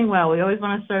 What's going well? We always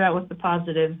want to start out with the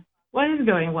positive. What is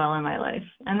going well in my life?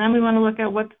 And then we want to look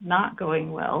at what's not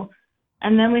going well.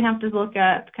 And then we have to look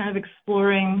at kind of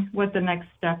exploring what the next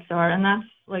steps are. And that's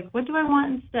like, what do I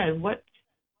want instead? What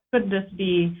could this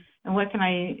be? And what can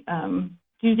I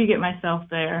do to get myself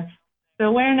there? So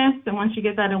awareness, and once you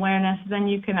get that awareness, then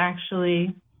you can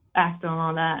actually act on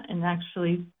all that and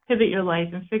actually pivot your life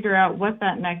and figure out what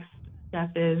that next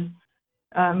step is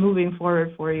moving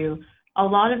forward for you. A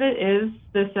lot of it is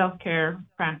the self-care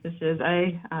practices.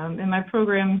 I, in my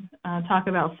program, talk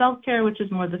about self-care, which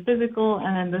is more the physical,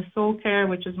 and then the soul care,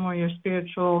 which is more your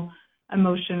spiritual,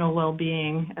 emotional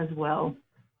well-being as well.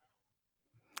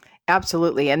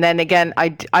 Absolutely. And then again,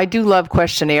 I do love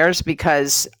questionnaires,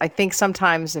 because I think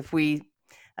sometimes if we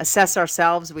assess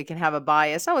ourselves, we can have a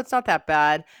bias. Oh, it's not that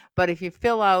bad. But if you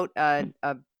fill out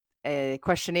a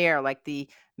questionnaire like the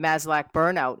Maslach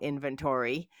burnout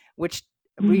inventory, which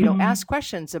Mm-hmm. ask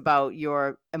questions about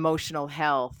your emotional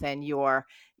health and your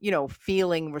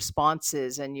feeling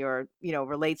responses, and your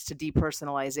relates to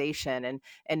depersonalization,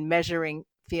 and measuring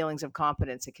feelings of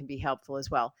competence, it can be helpful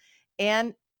as well.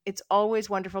 And it's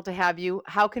always wonderful to have you.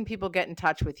 How can people get in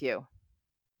touch with you?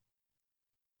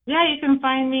 Yeah, you can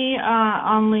find me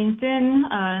on LinkedIn,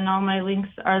 and all my links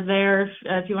are there.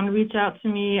 If you want to reach out to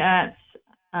me at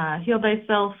heal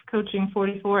thyself coaching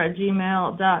 44 at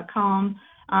gmail.com.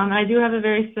 I do have a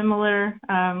very similar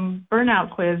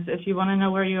burnout quiz. If you want to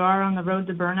know where you are on the road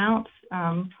to burnout,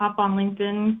 hop on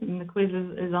LinkedIn, and the quiz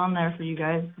is on there for you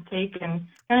guys to take and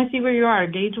kind of see where you are,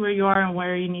 gauge where you are and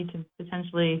where you need to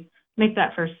potentially make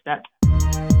that first step.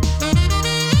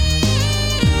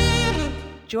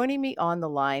 Joining me on the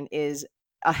line is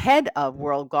ahead of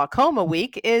World Glaucoma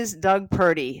Week is Doug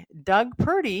Purdy. Doug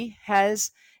Purdy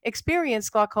has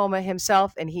experienced glaucoma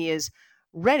himself, and he is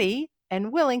ready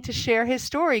and willing to share his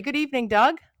story. Good evening,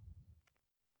 Doug.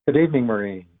 Good evening,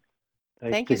 Maureen.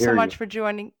 Thank you so much for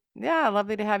joining. Yeah,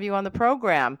 lovely to have you on the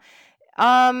program.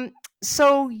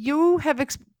 So you have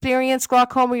experienced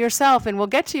glaucoma yourself, and we'll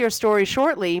get to your story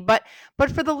shortly. But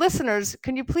for the listeners,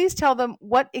 can you please tell them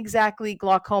what exactly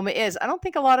glaucoma is? I don't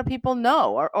think a lot of people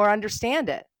know or understand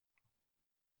it.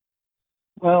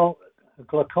 Well,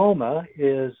 glaucoma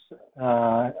is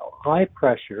eye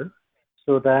pressure,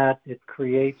 so that it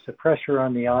creates a pressure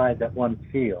on the eye that one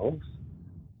feels,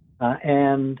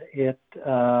 and it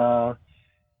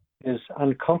is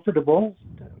uncomfortable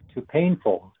to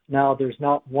painful. Now, there's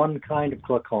not one kind of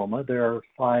glaucoma. There are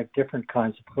 5 different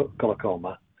kinds of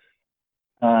glaucoma.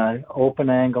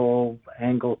 Open angle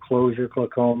closure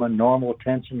glaucoma, normal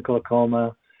tension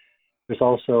glaucoma. There's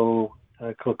also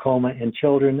glaucoma in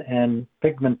children and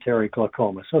pigmentary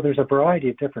glaucoma. So there's a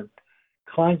variety of different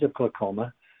kinds of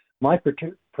glaucoma. My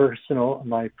particular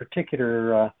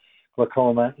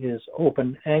glaucoma is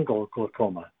open angle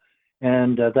glaucoma.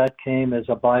 And that came as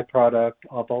a byproduct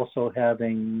of also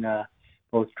having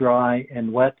both dry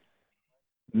and wet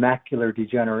macular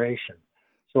degeneration.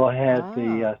 So I had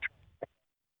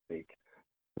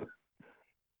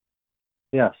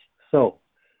yes. So,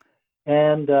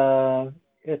 and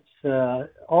it's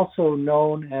also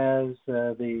known as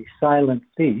the silent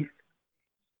thief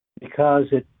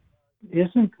because it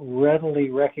isn't readily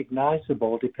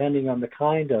recognizable depending on the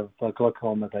kind of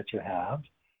glaucoma that you have.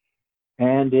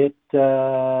 And it,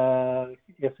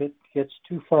 if it gets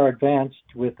too far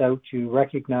advanced without you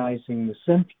recognizing the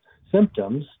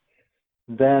symptoms,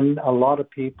 then a lot of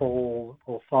people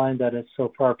will find that it's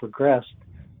so far progressed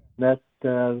that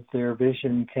their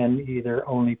vision can either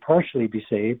only partially be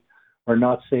saved or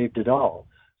not saved at all.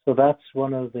 So that's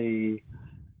one of the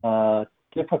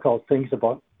difficult things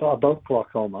about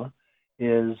glaucoma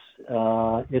is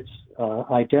its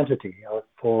identity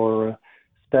for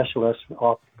specialists,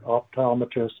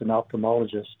 optometrists, and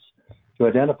ophthalmologists to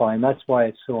identify. And that's why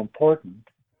it's so important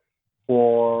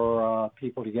for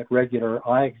people to get regular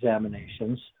eye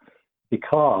examinations,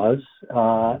 because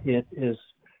it is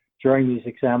during these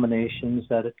examinations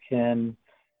that it can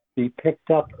be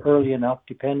picked up early enough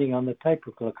depending on the type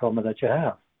of glaucoma that you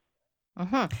have.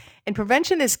 Mm-hmm. And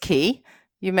prevention is key.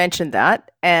 You mentioned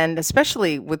that, and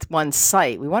especially with one's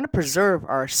sight. We want to preserve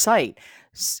our sight.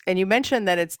 And you mentioned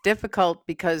that it's difficult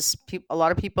because a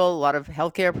lot of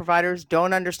healthcare providers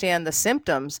don't understand the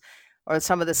symptoms or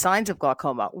some of the signs of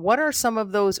glaucoma. What are some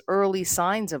of those early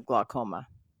signs of glaucoma?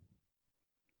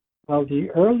 Well,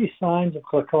 the early signs of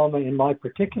glaucoma in my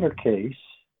particular case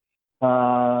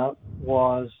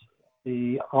was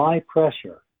the eye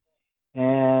pressure.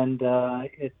 And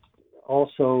it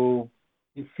also,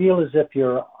 you feel as if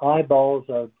your eyeballs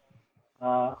are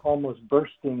almost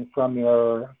bursting from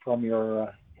your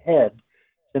head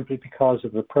simply because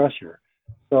of the pressure.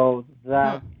 So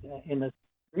that in a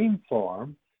extreme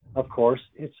form, of course,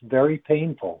 it's very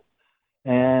painful.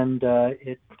 And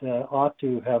it ought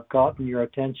to have gotten your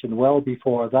attention well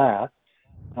before that,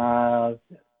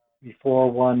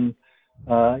 before one,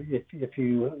 if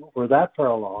you were that far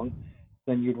along,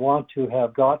 then you'd want to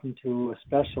have gotten to a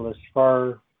specialist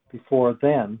far before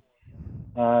then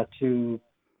to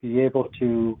be able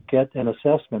to get an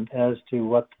assessment as to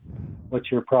what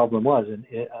your problem was, and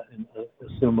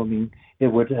assuming it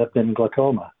would have been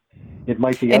glaucoma. It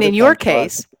might be. And in your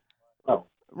case,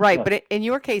 right, yeah. But in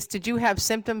your case, did you have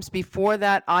symptoms before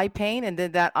that eye pain, and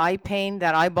did that eye pain,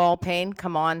 that eyeball pain,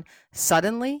 come on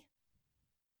suddenly?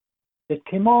 It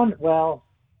came on. Well,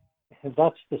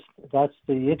 that's the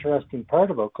interesting part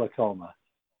about glaucoma.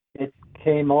 It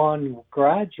came on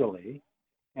gradually,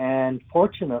 and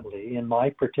fortunately, in my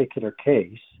particular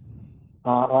case,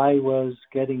 I was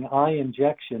getting eye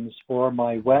injections for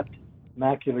my wet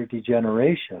macular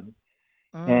degeneration,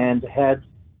 and had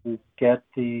to get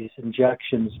these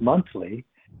injections monthly.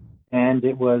 And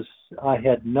I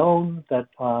had known that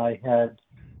I had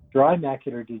dry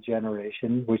macular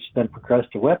degeneration, which then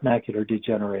progressed to wet macular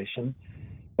degeneration,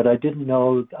 but I didn't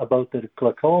know about the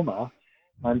glaucoma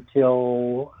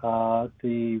until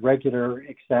the regular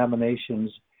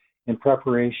examinations in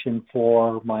preparation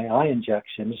for my eye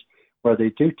injections, where they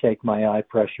do take my eye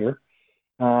pressure,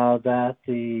 that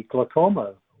the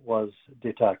glaucoma was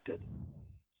detected.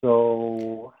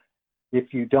 So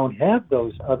if you don't have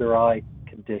those other eye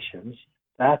conditions,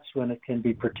 that's when it can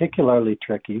be particularly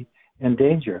tricky and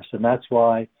dangerous. And that's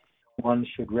why one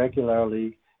should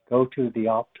regularly go to the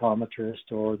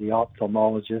optometrist or the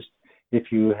ophthalmologist,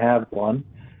 if you have one,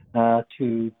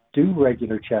 to do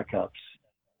regular checkups,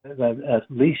 at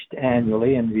least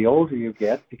annually. And the older you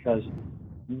get, because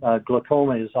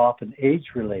glaucoma is often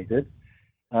age-related,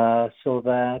 so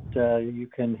that you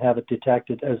can have it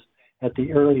detected at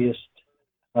the earliest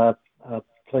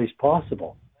place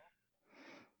possible.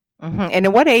 Mm-hmm. And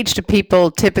at what age do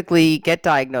people typically get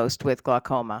diagnosed with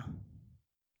glaucoma?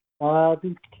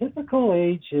 The typical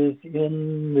age is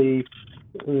in the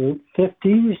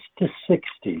 50s to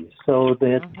 60s, so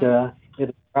that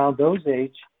it's around those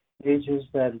ages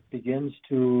that it begins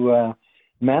to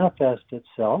manifest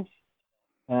itself,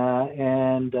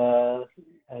 and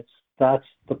that's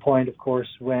the point, of course,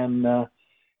 when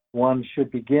one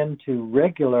should begin to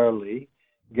regularly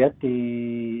get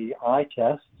the eye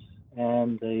tests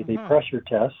and the pressure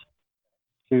tests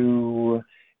to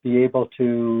be able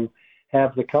to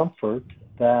have the comfort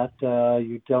that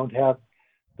you don't have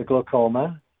the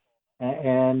glaucoma,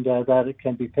 and that it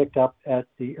can be picked up at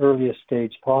the earliest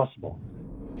stage possible.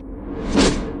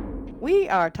 We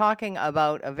are talking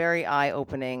about a very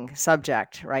eye-opening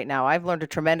subject right now. I've learned a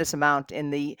tremendous amount in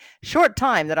the short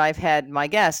time that I've had my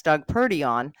guest, Doug Purdy,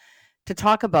 on to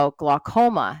talk about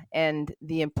glaucoma and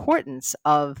the importance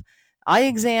of eye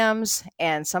exams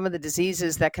and some of the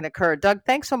diseases that can occur. Doug,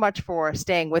 thanks so much for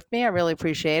staying with me. I really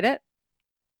appreciate it.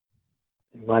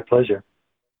 My pleasure.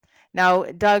 Now,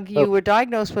 Doug, you were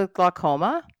diagnosed with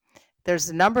glaucoma. There's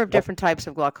a number of different types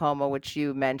of glaucoma, which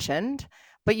you mentioned,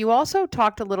 but you also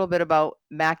talked a little bit about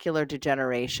macular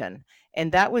degeneration,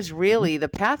 and that was really the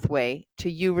pathway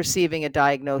to you receiving a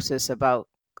diagnosis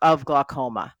of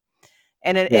glaucoma.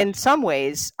 And in some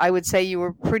ways, I would say you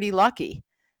were pretty lucky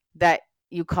that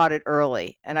you caught it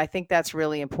early, and I think that's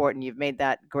really important. You've made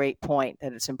that great point,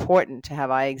 that it's important to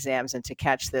have eye exams and to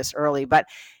catch this early. But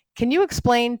can you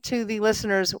explain to the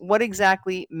listeners what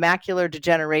exactly macular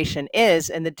degeneration is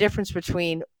and the difference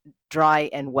between dry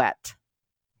and wet?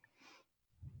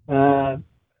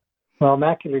 Well,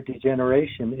 macular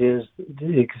degeneration is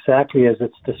exactly as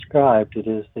it's described. It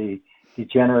is the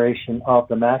degeneration of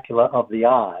the macula of the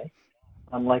eye,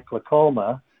 unlike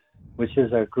glaucoma, which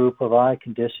is a group of eye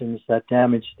conditions that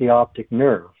damage the optic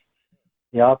nerve.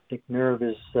 The optic nerve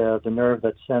is the nerve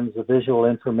that sends the visual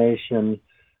information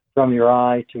from your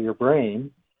eye to your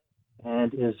brain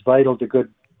and is vital to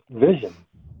good vision.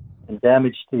 And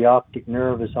damage to the optic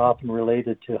nerve is often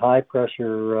related to high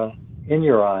pressure in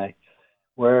your eye,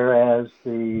 whereas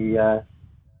the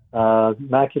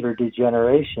macular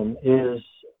degeneration is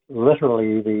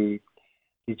literally the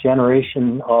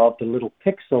degeneration of the little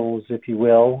pixels, if you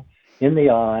will, in the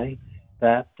eye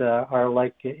that are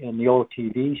like in the old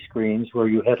TV screens where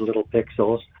you had little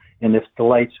pixels, and if the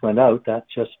lights went out, that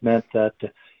just meant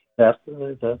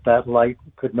that light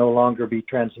could no longer be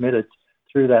transmitted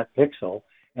through that pixel.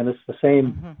 And it's the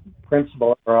same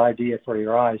principle or idea for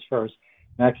your eyes as far as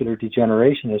macular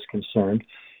degeneration is concerned.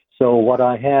 So what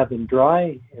I have in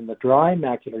the dry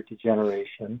macular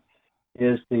degeneration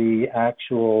is the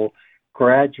actual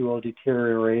gradual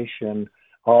deterioration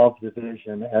of the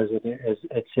vision as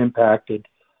it's impacted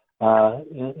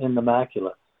in the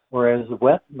macula. Whereas the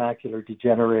wet macular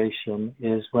degeneration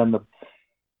is when the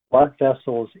blood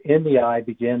vessels in the eye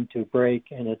begin to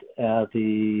break, and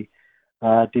the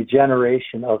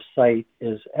degeneration of sight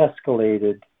is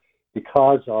escalated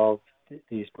because of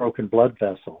these broken blood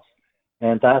vessels.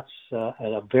 And that's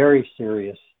a very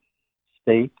serious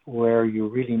state where you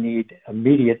really need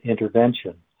immediate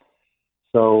intervention.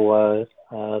 So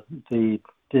the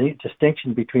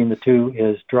distinction between the two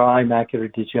is dry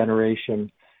macular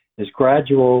degeneration is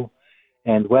gradual,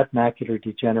 and wet macular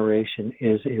degeneration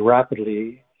is a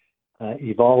rapidly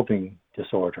evolving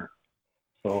disorder.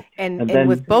 So, and then,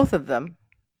 with both of them,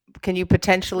 can you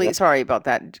potentially, sorry about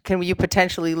that, can you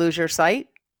potentially lose your sight?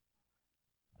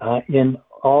 In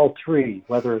all three,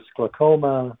 whether it's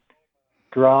glaucoma,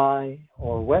 dry,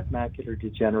 or wet macular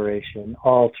degeneration,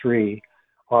 all three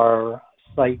are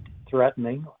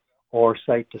sight-threatening or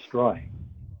sight-destroying.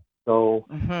 So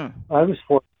I was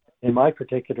fortunate in my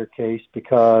particular case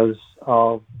because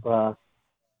of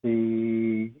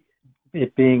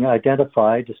it being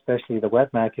identified, especially the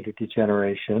wet macular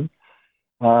degeneration.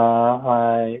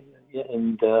 The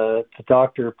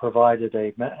doctor provided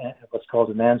what's called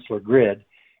an Ansler grid,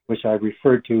 which I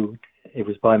referred to. It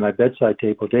was by my bedside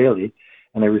table daily,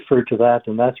 and I referred to that,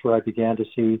 and that's where I began to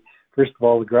see, first of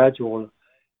all, the gradual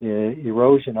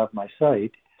erosion of my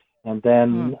sight, And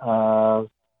then I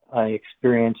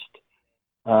experienced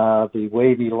the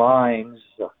wavy lines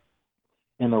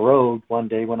in the road one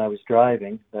day when I was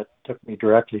driving that took me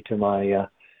directly to my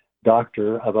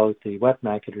doctor about the wet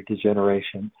macular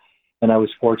degeneration. And I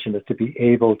was fortunate to be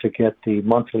able to get the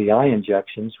monthly eye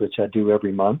injections, which I do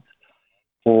every month,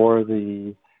 for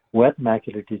the wet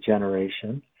macular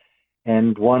degeneration.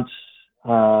 And once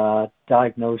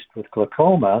diagnosed with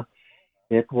glaucoma,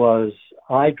 it was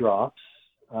eye drops,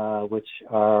 which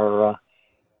are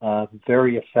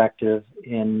very effective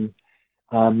in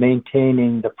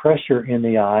maintaining the pressure in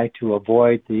the eye to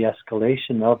avoid the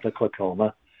escalation of the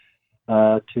glaucoma,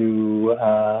 to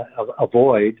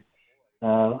avoid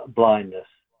blindness.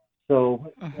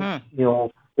 So,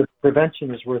 the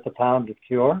prevention is worth a pound of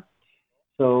cure.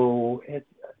 So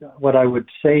what I would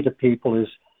say to people is,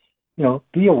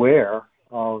 be aware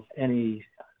of any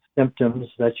symptoms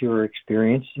that you're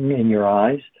experiencing in your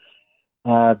eyes.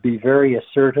 Be very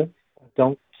assertive.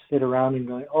 Don't sit around and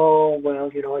go, oh,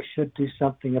 well, I should do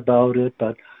something about it,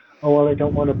 but, oh, well, I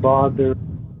don't want to bother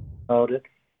about it.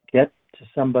 Get to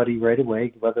somebody right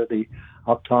away, whether the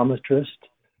optometrist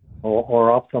or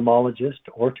ophthalmologist,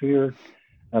 or to your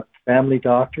family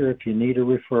doctor if you need a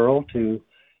referral to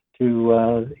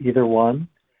either one,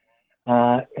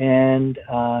 and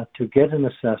to get an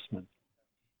assessment.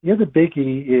 The other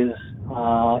biggie is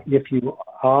if you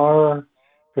are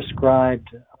prescribed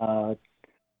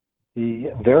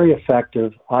the very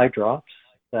effective eye drops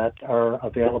that are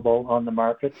available on the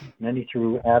market, many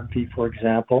through AbbVie, for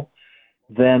example,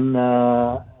 then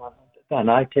and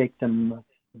I take them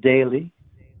daily,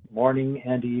 morning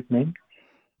and evening,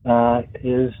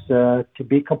 is to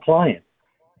be compliant.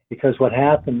 Because what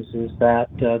happens is that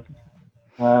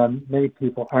many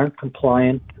people aren't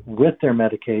compliant with their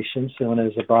medications, so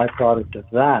as a byproduct of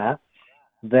that,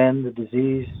 then the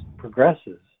disease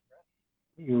progresses.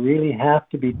 You really have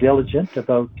to be diligent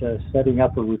about setting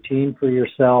up a routine for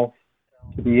yourself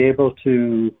to be able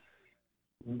to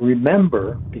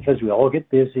remember, because we all get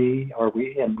busy,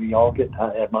 we all get,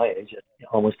 at my age, at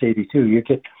almost 82, you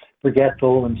get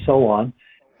forgetful and so on.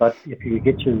 But if you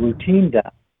get your routine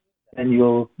down, then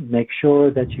you'll make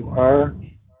sure that you are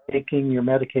taking your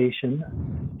medication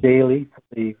daily, for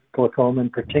the glaucoma in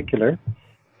particular,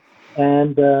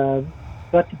 and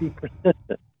got to be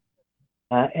persistent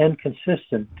and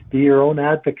consistent. Be your own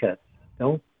advocate.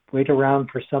 Don't wait around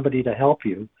for somebody to help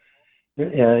you.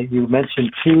 You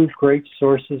mentioned two great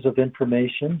sources of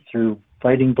information through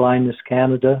Fighting Blindness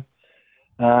Canada,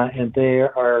 and they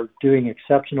are doing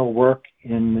exceptional work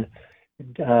in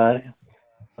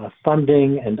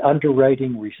funding and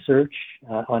underwriting research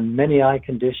on many eye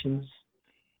conditions.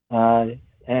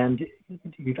 And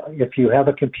if you have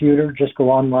a computer, just go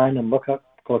online and look up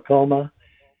glaucoma.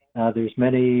 There's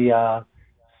many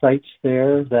sites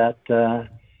there that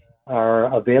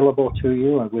are available to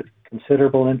you with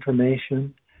considerable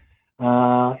information.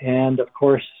 And of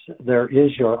course, there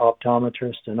is your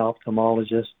optometrist and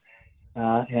ophthalmologist.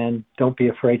 And don't be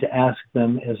afraid to ask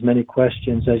them as many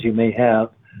questions as you may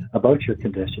have about your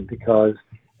condition, because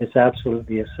it's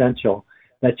absolutely essential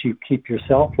that you keep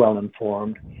yourself well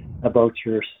informed about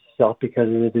yourself, because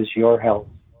it is your health,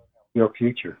 your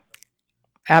future.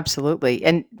 Absolutely.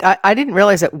 And I didn't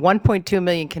realize that 1.2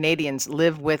 million Canadians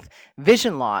live with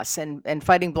vision loss, and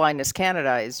Fighting Blindness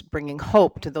Canada is bringing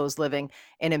hope to those living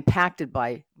and impacted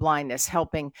by blindness,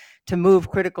 helping to move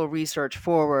critical research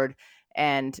forward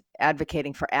and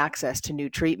advocating for access to new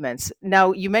treatments.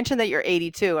 Now, you mentioned that you're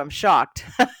 82. I'm shocked.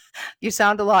 You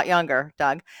sound a lot younger,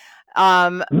 Doug.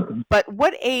 But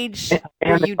what age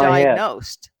were you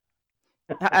diagnosed?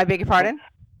 I beg your pardon?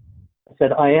 I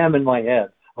said, I am in my head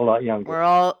a lot younger.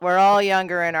 We're all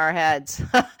younger in our heads.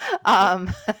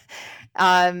 And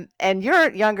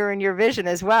you're younger in your vision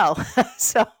as well.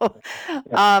 So,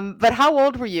 but how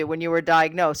old were you when you were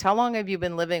diagnosed? How long have you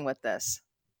been living with this?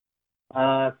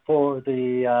 For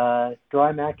the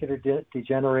dry macular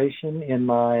degeneration in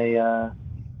my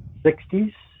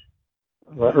 60s,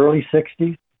 early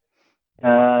 60s.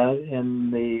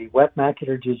 In the wet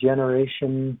macular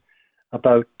degeneration,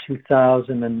 about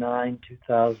 2009,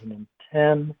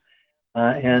 2010,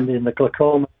 and in the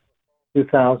glaucoma,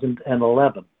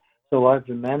 2011. So I've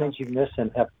been managing this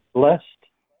and have blessed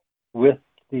with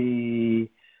the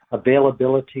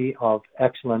availability of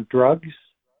excellent drugs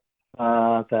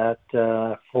that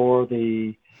for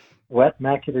the wet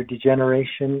macular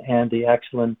degeneration, and the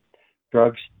excellent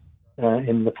drugs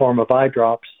in the form of eye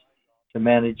drops to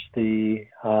manage the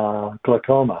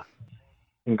glaucoma.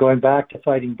 And going back to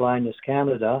Fighting Blindness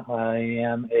Canada, I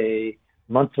am a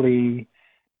monthly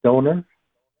donor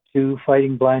to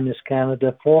Fighting Blindness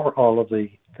Canada for all of the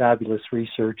fabulous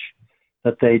research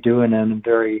that they do, and I'm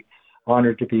very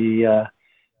honored to be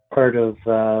part of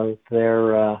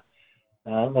their,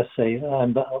 let's say,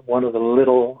 I'm one of the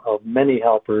little of many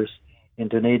helpers in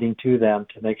donating to them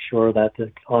to make sure that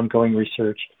the ongoing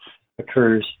research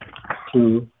occurs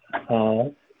to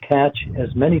catch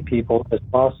as many people as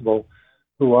possible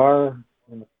who are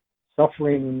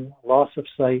suffering loss of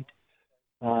sight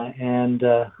and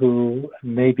who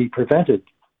may be prevented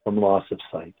from loss of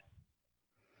sight.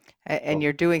 And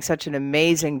you're doing such an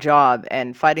amazing job.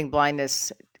 And Fighting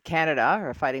Blindness Canada,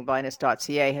 or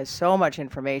fightingblindness.ca, has so much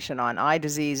information on eye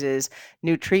diseases,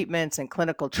 new treatments, and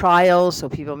clinical trials. So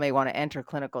people may want to enter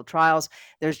clinical trials.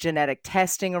 There's genetic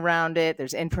testing around it.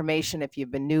 There's information if you've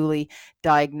been newly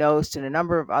diagnosed, and a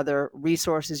number of other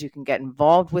resources you can get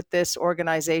involved with this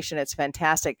organization. It's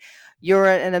fantastic. You're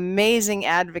an amazing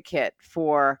advocate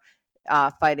for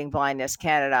Fighting Blindness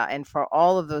Canada, and for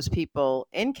all of those people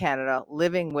in Canada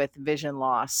living with vision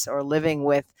loss or living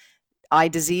with eye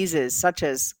diseases such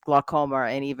as glaucoma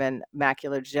and even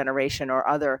macular degeneration or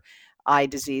other eye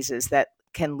diseases that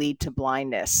can lead to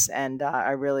blindness. And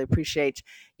I really appreciate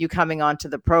you coming onto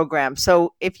the program.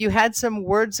 So if you had some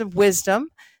words of wisdom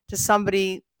to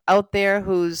somebody out there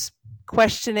who's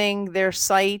questioning their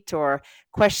sight, or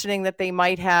questioning that they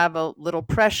might have a little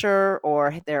pressure,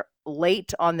 or they're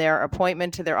late on their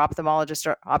appointment to their ophthalmologist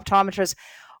or optometrist,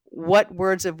 what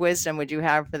words of wisdom would you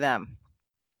have for them?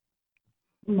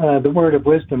 The word of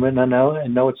wisdom, and I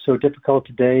know it's so difficult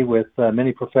today with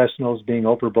many professionals being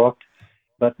overbooked,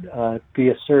 but be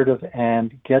assertive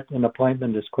and get an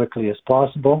appointment as quickly as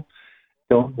possible.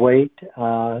 Don't wait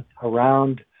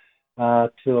around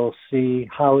to see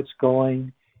how it's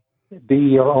going. Be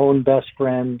your own best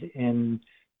friend in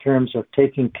terms of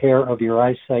taking care of your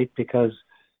eyesight, because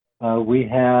we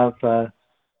have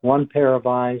one pair of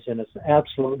eyes, and it's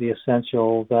absolutely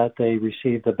essential that they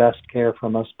receive the best care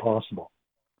from us possible.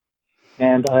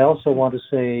 And I also want to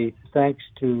say thanks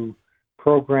to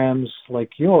programs like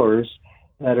yours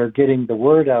that are getting the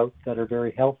word out, that are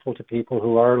very helpful to people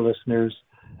who are listeners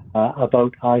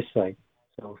about eyesight.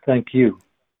 So thank you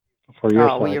for your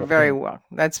side. Well, you're very well.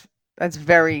 That's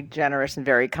very generous and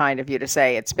very kind of you to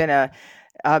say. It's been a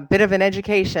bit of an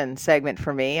education segment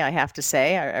for me, I have to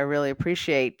say. I really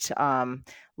appreciate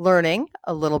learning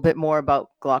a little bit more about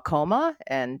glaucoma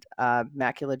and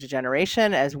macular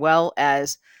degeneration, as well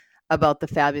as about the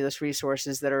fabulous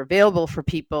resources that are available for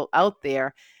people out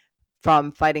there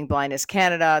from Fighting Blindness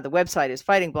Canada. The website is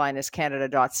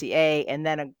fightingblindnesscanada.ca, and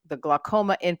then the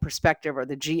Glaucoma in Perspective, or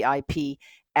the GIP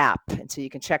app. And so you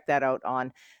can check that out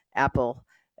on Apple,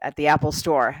 at the Apple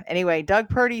Store. Anyway, Doug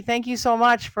Purdy, thank you so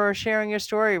much for sharing your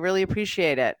story. Really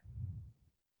appreciate it.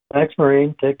 Thanks,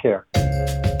 Maureen. Take care.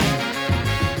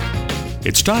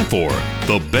 It's time for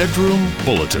the Bedroom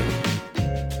Bulletin.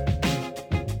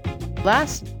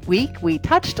 Last week, we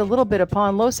touched a little bit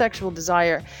upon low sexual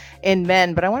desire in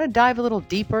men, but I want to dive a little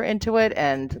deeper into it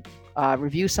and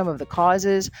review some of the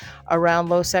causes around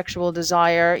low sexual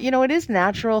desire. You know, it is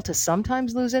natural to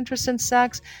sometimes lose interest in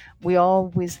sex. We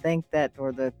always think that,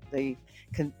 or the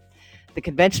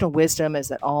conventional wisdom is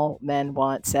that all men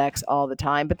want sex all the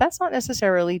time, but that's not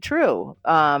necessarily true.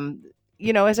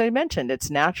 You know, as I mentioned,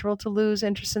 it's natural to lose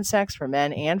interest in sex for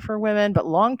men and for women, but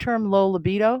long-term low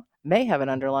libido may have an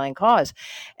underlying cause.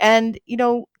 And, you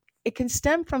know, it can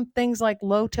stem from things like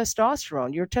low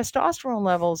testosterone. Your testosterone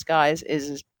levels, guys,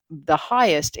 is the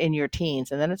highest in your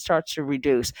teens, and then it starts to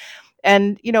reduce.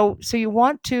 And, you know, so you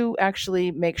want to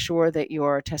actually make sure that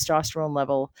your testosterone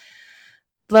levels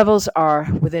are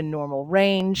within normal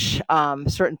range.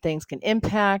 Certain things can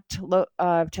impact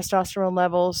testosterone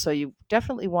levels, so you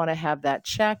definitely want to have that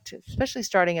checked, especially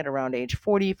starting at around age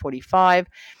 40, 45.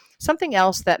 Something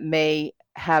else that may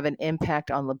have an impact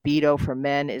on libido for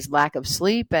men is lack of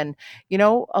sleep. And, you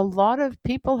know, a lot of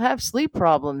people have sleep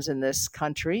problems in this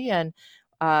country, and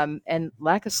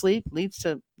lack of sleep leads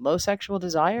to low sexual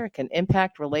desire. It can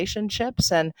impact relationships.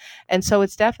 And so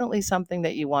it's definitely something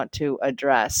that you want to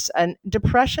address. And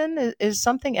depression is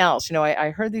something else. You know,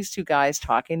 I heard these two guys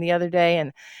talking the other day,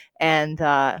 and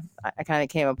I kind of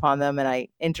came upon them and I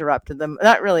interrupted them.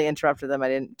 Not really interrupted them. I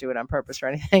didn't do it on purpose or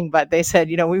anything, but they said,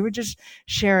 you know, we were just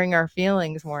sharing our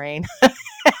feelings, Maureen.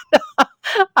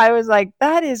 I was like,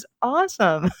 that is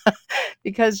awesome.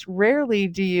 Because rarely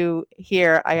do you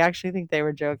hear, I actually think they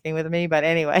were joking with me, but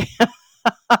anyway,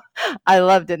 I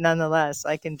loved it nonetheless.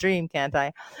 I can dream, can't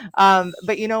I?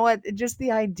 But you know what? Just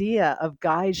the idea of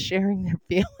guys sharing their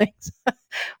feelings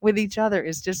with each other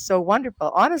is just so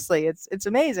wonderful. Honestly, it's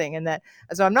amazing. And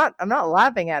so I'm not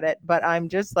laughing at it, but I'm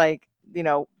just like, you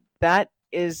know, that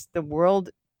is the world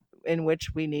in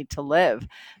which we need to live.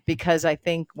 Because I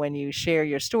think when you share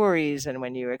your stories and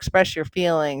when you express your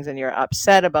feelings and you're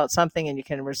upset about something and you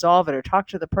can resolve it or talk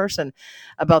to the person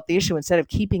about the issue instead of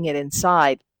keeping it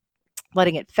inside,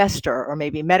 letting it fester, or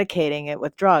maybe medicating it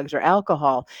with drugs or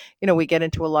alcohol, we get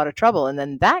into a lot of trouble. And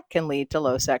then that can lead to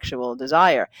low sexual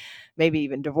desire, maybe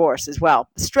even divorce as well.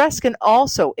 Stress can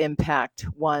also impact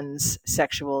one's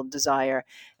sexual desire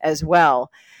as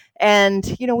well.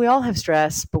 And, we all have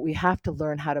stress, but we have to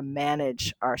learn how to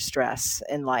manage our stress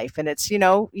in life. And it's,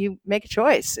 you make a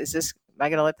choice. Am I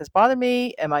going to let this bother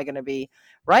me? Am I going to be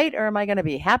right? Or am I going to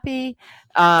be happy?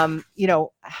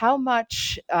 How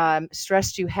much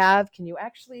stress do you have? Can you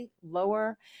actually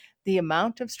lower the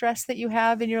amount of stress that you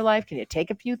have in your life? Can you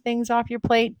take a few things off your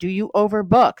plate? Do you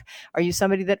overbook? Are you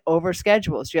somebody that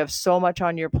overschedules? Do you have so much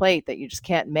on your plate that you just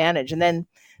can't manage? And then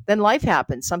life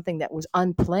happens, something that was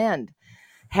unplanned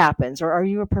happens. Or are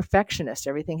you a perfectionist?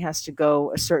 Everything has to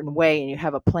go a certain way and you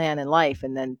have a plan in life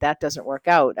and then that doesn't work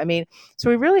out. So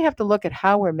we really have to look at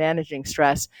how we're managing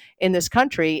stress in this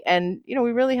country. And,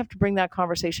 we really have to bring that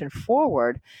conversation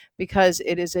forward because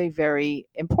it is a very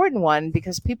important one,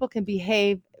 because people can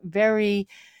behave very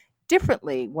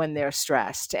differently when they're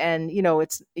stressed. And,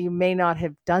 you may not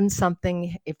have done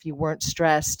something if you weren't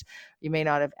stressed. You may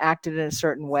not have acted in a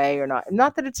certain way or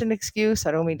not that it's an excuse.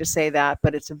 I don't mean to say that,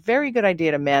 but it's a very good idea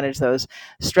to manage those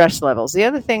stress levels. The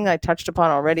other thing I touched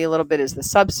upon already a little bit is the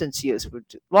substance use.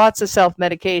 Lots of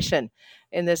self-medication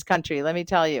in this country, let me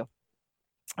tell you.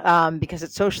 Because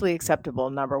it's socially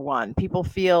acceptable, number one. People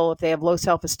feel if they have low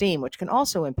self-esteem, which can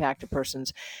also impact a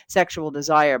person's sexual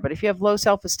desire. But if you have low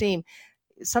self-esteem,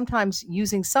 sometimes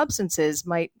using substances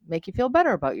might make you feel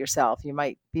better about yourself. You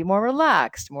might be more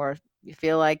relaxed, you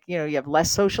feel like, you have less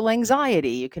social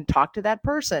anxiety. You can talk to that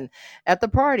person at the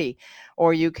party,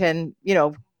 or you can,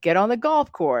 get on the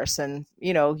golf course and,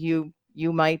 you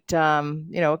might,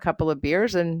 a couple of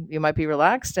beers and you might be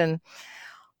relaxed and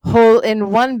hole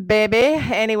in one, baby.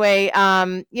 Anyway,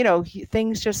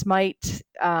 things just might,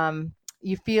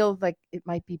 you feel like it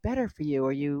might be better for you,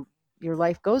 or your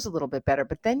life goes a little bit better,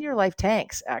 but then your life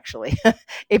tanks, actually.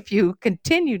 If you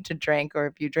continue to drink, or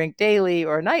if you drink daily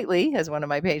or nightly, as one of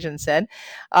my patients said,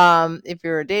 if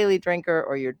you're a daily drinker,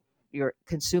 or you're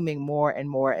consuming more and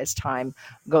more as time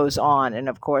goes on. And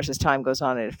of course, as time goes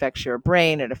on, it affects your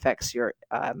brain, it affects your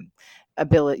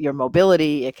your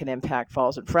mobility, it can impact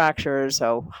falls and fractures.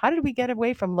 So how did we get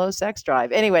away from low sex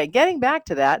drive? Anyway, getting back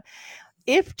to that,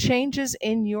 if changes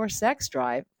in your sex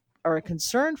drive are a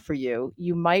concern for you,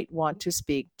 you might want to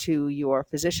speak to your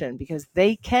physician, because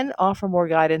they can offer more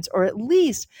guidance, or at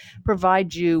least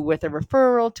provide you with a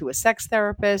referral to a sex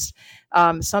therapist,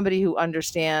 somebody who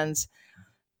understands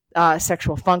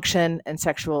sexual function and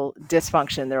sexual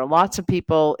dysfunction. There are lots of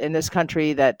people in this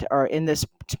country that are in this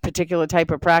particular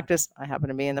type of practice. I happen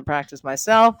to be in the practice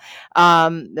myself.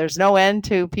 There's no end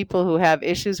to people who have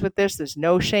issues with this. There's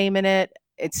no shame in it.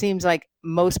 It seems like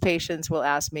most patients will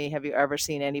ask me, have you ever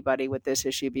seen anybody with this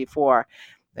issue before?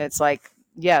 It's like,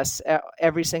 yes,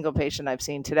 every single patient I've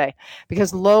seen today.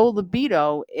 Because low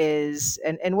libido is,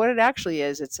 and what it actually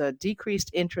is, it's a decreased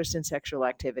interest in sexual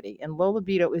activity. And low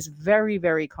libido is very,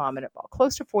 very common.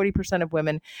 Close to 40% of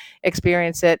women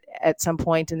experience it at some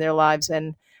point in their lives,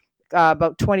 and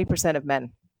about 20% of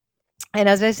men. And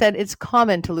as I said, it's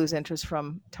common to lose interest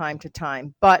from time to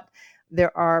time, but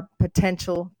there are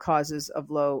potential causes of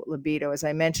low libido. As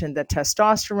I mentioned, the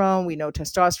testosterone, we know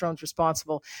testosterone is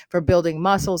responsible for building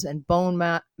muscles and bone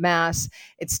mass.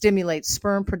 It stimulates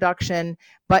sperm production,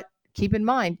 but keep in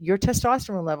mind, your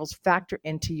testosterone levels factor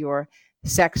into your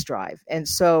sex drive. And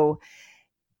so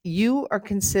you are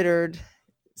considered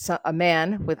a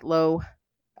man with low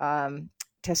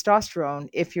testosterone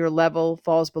if your level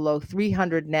falls below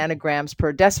 300 nanograms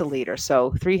per deciliter,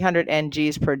 so 300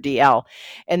 NGs per DL.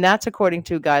 And that's according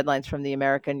to guidelines from the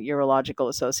American Urological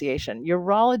Association.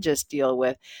 Urologists deal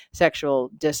with sexual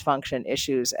dysfunction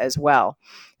issues as well.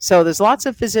 So there's lots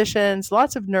of physicians,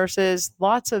 lots of nurses,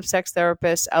 lots of sex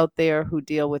therapists out there who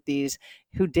deal with these,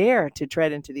 who dare to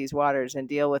tread into these waters and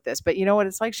deal with this. But you know what?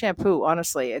 It's like shampoo,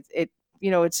 honestly.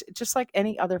 It's just like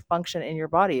any other function in your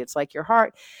body. It's like your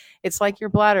heart, it's like your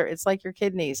bladder, it's like your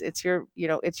kidneys, it's your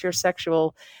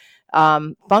sexual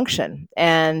function.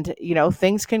 And,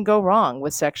 things can go wrong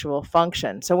with sexual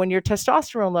function. So when your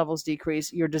testosterone levels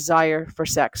decrease, your desire for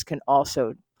sex can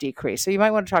also decrease. So you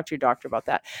might want to talk to your doctor about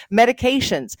that.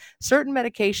 Medications. Certain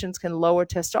medications can lower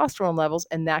testosterone levels,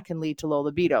 and that can lead to low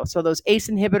libido. So those ACE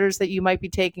inhibitors that you might be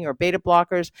taking, or beta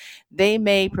blockers, they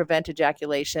may prevent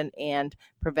ejaculation and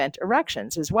prevent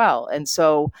erections as well. And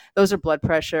so those are blood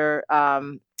pressure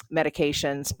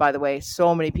medications. By the way,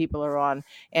 so many people are on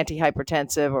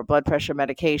antihypertensive or blood pressure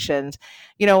medications,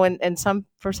 and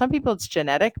for some people it's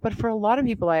genetic, but for a lot of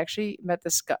people, I actually met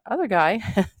this other guy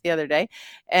the other day,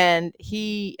 and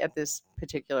he, at this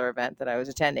particular event that I was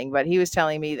attending, but he was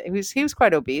telling me that he was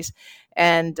quite obese,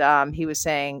 and he was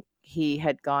saying he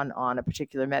had gone on a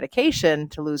particular medication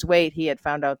to lose weight. He had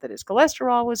found out that his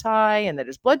cholesterol was high and that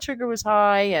his blood sugar was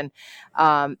high,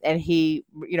 and he,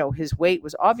 his weight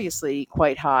was obviously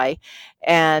quite high,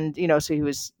 and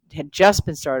so had just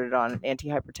been started on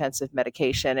antihypertensive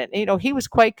medication, and he was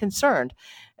quite concerned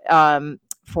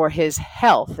for his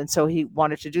health, and so he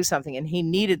wanted to do something, and he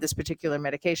needed this particular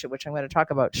medication, which I'm going to talk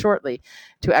about shortly,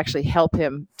 to actually help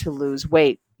him to lose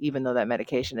weight, even though that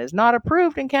medication is not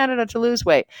approved in Canada to lose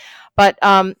weight. But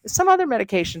some other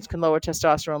medications can lower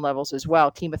testosterone levels as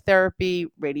well: chemotherapy,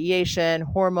 radiation,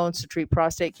 hormones to treat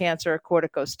prostate cancer,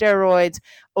 corticosteroids,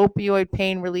 opioid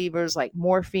pain relievers like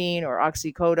morphine or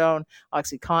oxycodone,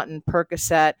 OxyContin,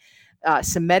 Percocet,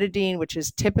 cimetidine, which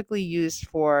is typically used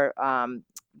for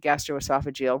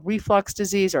gastroesophageal reflux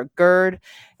disease or GERD.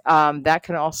 That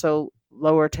can also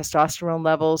lower testosterone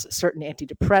levels. Certain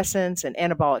antidepressants and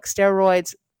anabolic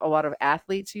steroids, a lot of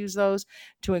athletes use those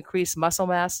to increase muscle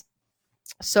mass.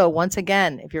 So once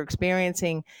again, if you're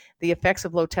experiencing the effects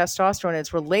of low testosterone and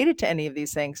it's related to any of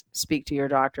these things, speak to your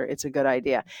doctor. It's a good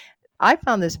idea. I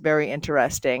found this very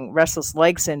interesting, restless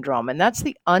leg syndrome, and that's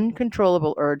the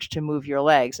uncontrollable urge to move your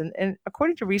legs. And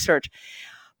according to research,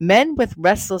 men with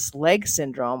restless leg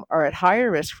syndrome are at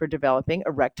higher risk for developing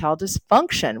erectile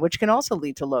dysfunction, which can also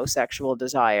lead to low sexual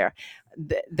desire.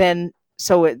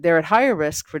 So they're at higher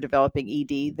risk for developing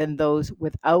ED than those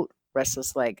without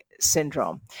restless leg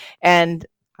syndrome. And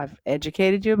I've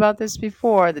educated you about this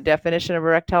before. The definition of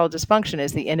erectile dysfunction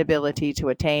is the inability to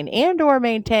attain and or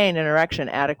maintain an erection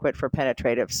adequate for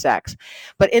penetrative sex.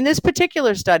 But in this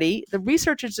particular study, the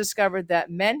researchers discovered that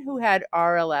men who had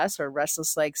RLS, or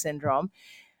restless leg syndrome,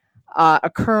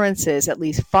 occurrences at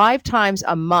least 5 times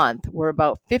a month were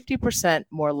about 50%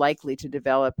 more likely to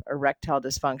develop erectile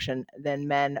dysfunction than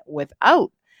men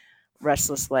without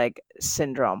restless leg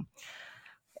syndrome.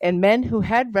 And men who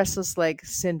had restless leg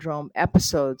syndrome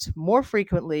episodes more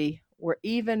frequently were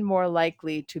even more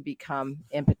likely to become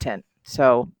impotent.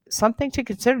 So something to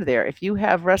consider there. If you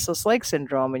have restless leg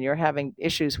syndrome and you're having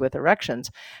issues with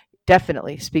erections,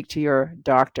 definitely speak to your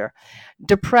doctor.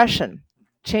 Depression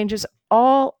changes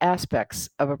all aspects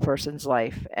of a person's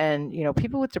life. And,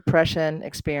 people with depression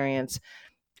experience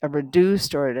a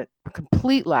reduced or a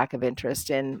complete lack of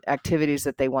interest in activities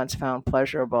that they once found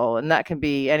pleasurable. And that can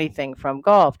be anything from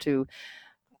golf to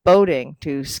boating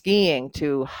to skiing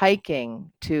to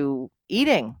hiking to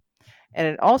eating. And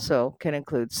it also can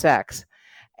include sex.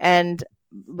 And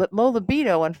low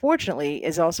libido, unfortunately,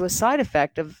 is also a side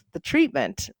effect of the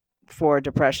treatment for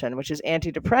depression, which is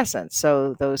antidepressants.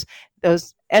 So those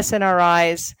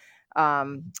SNRIs,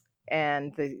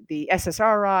 and the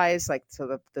SSRIs,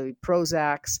 the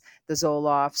Prozacs, the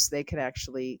Zolofts, they can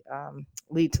actually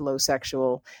lead to low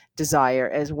sexual desire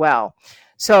as well.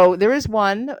 So there is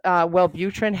one,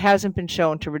 Wellbutrin hasn't been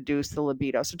shown to reduce the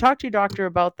libido. So talk to your doctor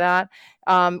about that.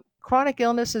 Chronic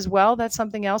illness as well, that's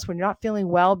something else. When you're not feeling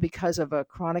well because of a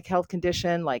chronic health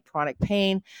condition like chronic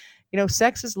pain,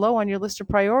 sex is low on your list of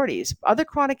priorities. Other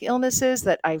chronic illnesses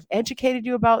that I've educated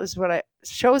you about is what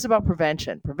shows about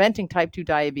preventing type 2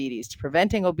 diabetes,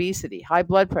 preventing obesity, high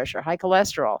blood pressure, high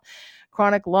cholesterol,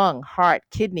 chronic lung, heart,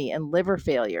 kidney, and liver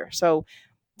failure. So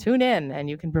tune in and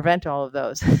you can prevent all of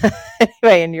those.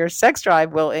 Anyway, and your sex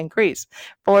drive will increase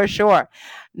for sure.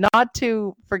 Not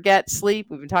to forget sleep.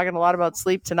 We've been talking a lot about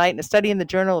sleep tonight, and a study in the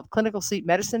Journal of Clinical Sleep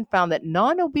Medicine found that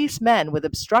non-obese men with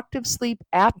obstructive sleep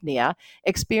apnea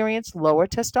experience lower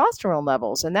testosterone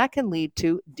levels, and that can lead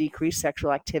to decreased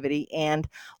sexual activity and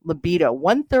libido.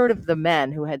 1/3 of the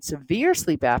men who had severe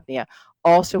sleep apnea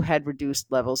also had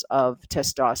reduced levels of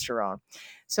testosterone.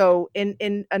 So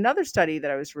in another study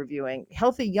that I was reviewing,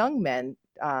 healthy young men,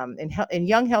 in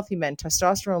young healthy men,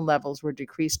 testosterone levels were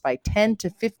decreased by 10 to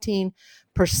 15%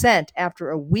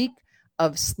 after a week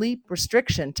of sleep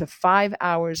restriction to 5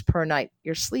 hours per night.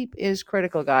 Your sleep is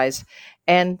critical, guys.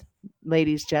 And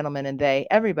ladies, gentlemen, and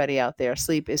everybody out there,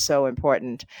 sleep is so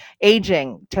important.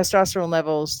 Aging, testosterone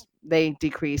levels, they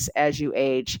decrease as you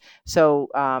age. So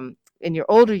in your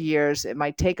older years, it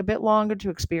might take a bit longer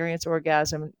to experience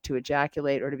orgasm, to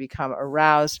ejaculate, or to become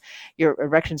aroused. Your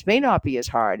erections may not be as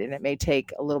hard, and it may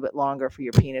take a little bit longer for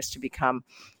your penis to become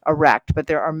erect, but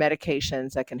there are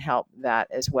medications that can help that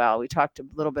as well. We talked a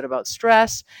little bit about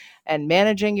stress. and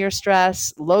managing your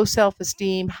stress, low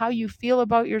self-esteem, how you feel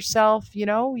about yourself,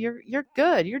 you're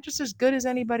good. You're just as good as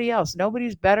anybody else.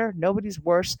 Nobody's better, nobody's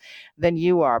worse than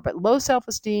you are. But low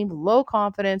self-esteem, low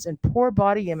confidence, and poor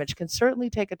body image can certainly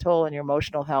take a toll on your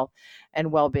emotional health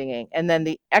and well-being. And then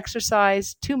the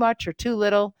exercise, too much or too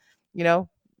little, you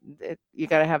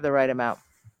got to have the right amount.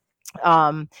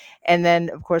 And then,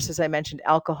 of course, as I mentioned,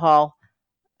 alcohol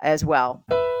as well.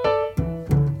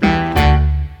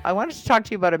 I wanted to talk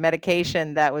to you about a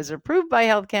medication that was approved by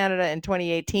Health Canada in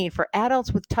 2018 for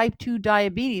adults with type 2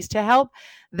 diabetes to help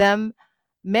them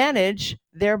manage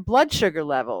their blood sugar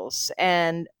levels.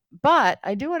 But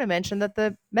I do want to mention that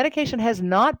the medication has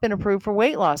not been approved for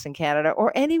weight loss in Canada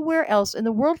or anywhere else in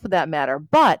the world for that matter.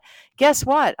 But guess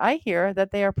what? I hear that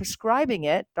they are prescribing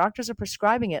it. Doctors are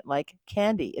prescribing it like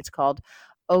candy. It's called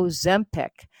Ozempic.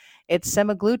 It's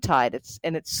semaglutide. It's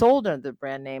sold under the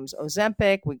brand names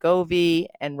Ozempic, Wegovy,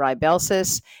 and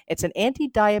Rybelsus. It's an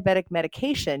anti-diabetic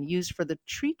medication used for the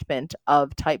treatment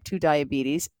of type 2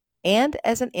 diabetes and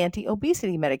as an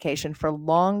anti-obesity medication for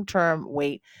long-term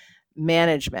weight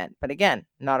management. But again,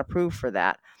 not approved for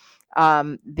that.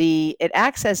 It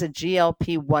acts as a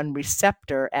GLP-1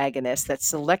 receptor agonist that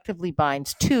selectively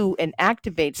binds to and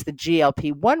activates the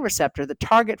GLP-1 receptor, the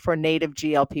target for native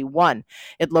GLP-1.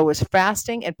 It lowers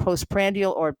fasting and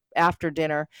postprandial or after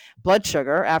dinner blood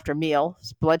sugar, after meal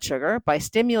blood sugar, by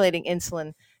stimulating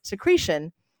insulin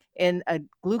secretion in a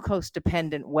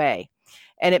glucose-dependent way.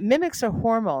 And it mimics a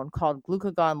hormone called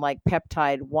glucagon-like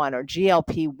peptide 1 or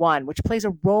GLP-1, which plays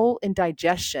a role in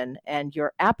digestion and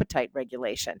your appetite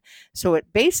regulation. So it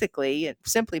basically,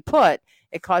 simply put,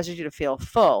 it causes you to feel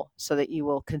full so that you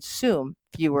will consume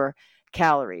fewer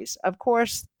calories. Of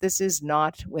course, this is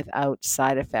not without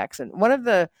side effects. And one of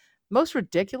the most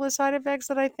ridiculous side effects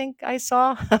that I think I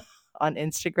saw on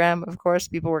Instagram, of course,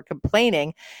 people were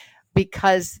complaining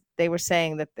because they were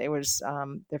saying that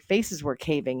their faces were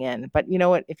caving in. But you know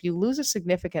what? If you lose a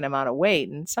significant amount of weight,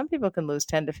 and some people can lose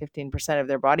 10 to 15% of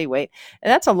their body weight, and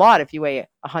that's a lot if you weigh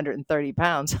 130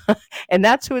 pounds, and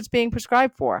that's who it's being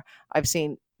prescribed for. I've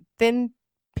seen thin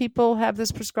people have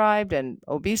this prescribed and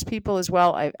obese people as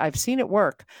well. I've seen it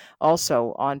work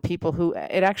also on people who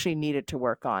it actually needed to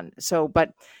work on. So,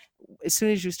 but as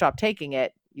soon as you stop taking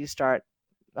it, you start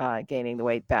gaining the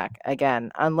weight back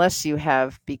again, unless you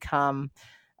have become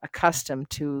accustomed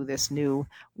to this new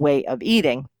way of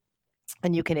eating,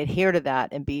 and you can adhere to that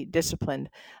and be disciplined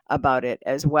about it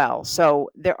as well. So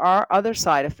there are other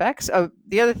side effects.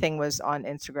 The other thing was on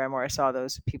Instagram where I saw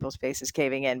those people's faces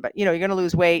caving in, but you're going to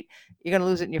lose weight, you're going to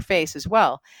lose it in your face as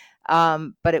well.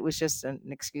 But it was just an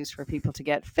excuse for people to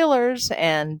get fillers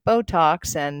and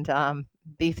Botox and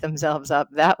beef themselves up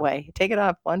that way. Take it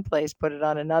off one place, put it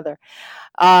on another.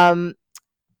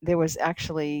 There was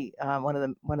actually one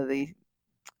of the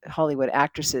Hollywood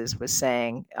actresses was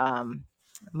saying,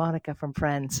 Monica from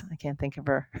Friends. I can't think of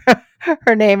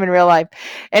her name in real life.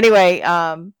 Anyway,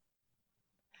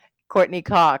 Courtney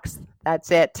Cox.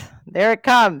 That's it. There it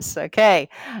comes. Okay.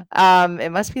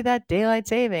 It must be that daylight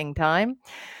saving time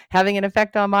having an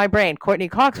effect on my brain. Courtney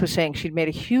Cox was saying she'd made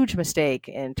a huge mistake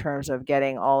in terms of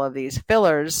getting all of these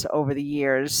fillers over the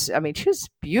years. I mean, she was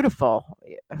beautiful.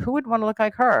 Who would want to look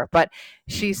like her? But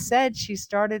she said she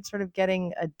started sort of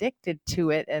getting addicted to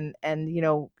it, and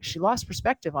she lost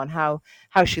perspective on how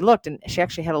she looked, and she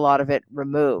actually had a lot of it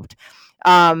removed.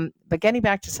 But getting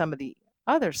back to some of the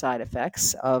other side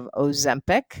effects of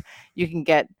Ozempic, you can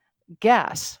get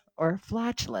gas or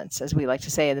flatulence, as we like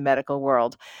to say in the medical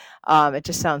world. It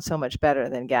just sounds so much better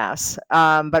than gas.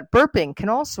 But burping can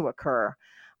also occur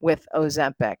with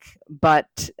Ozempic,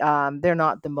 but they're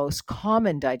not the most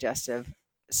common digestive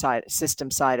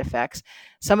system side effects.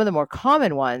 Some of the more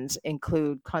common ones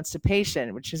include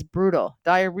constipation, which is brutal,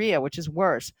 diarrhea, which is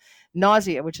worse,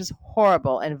 nausea, which is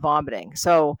horrible, and vomiting.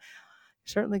 So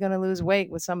certainly going to lose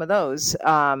weight with some of those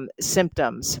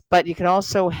symptoms. But you can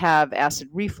also have acid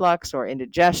reflux or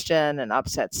indigestion, an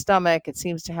upset stomach. It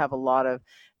seems to have a lot of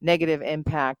negative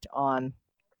impact on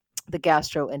the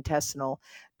gastrointestinal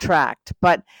tract.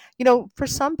 But, for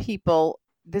some people,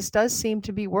 this does seem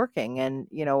to be working. And,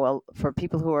 for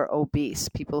people who are obese,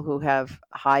 people who have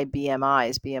high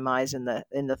BMIs in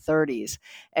the 30s,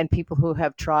 and people who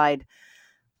have tried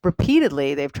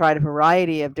repeatedly, they've tried a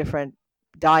variety of different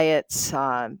diets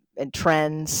and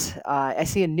trends. I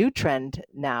see a new trend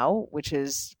now, which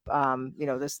is,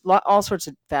 there's all sorts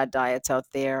of fad diets out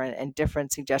there and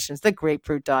different suggestions, the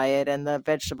grapefruit diet and the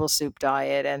vegetable soup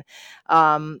diet and,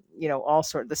 all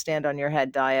sorts, the stand on your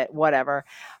head diet, whatever.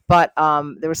 But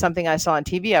there was something I saw on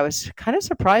TV. I was kind of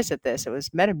surprised at this. It was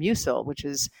Metamucil, which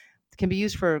can be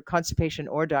used for constipation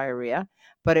or diarrhea,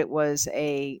 but it was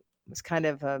a was kind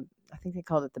of I think they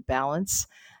called it the balance.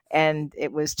 And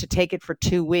it was to take it for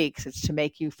 2 weeks. It's to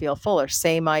make you feel fuller.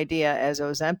 Same idea as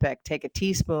Ozempic. Take a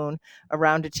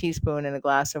rounded teaspoon in a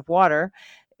glass of water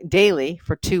daily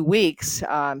for 2 weeks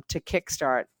to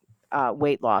kickstart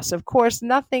weight loss. Of course,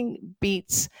 nothing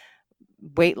beats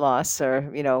weight loss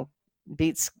or,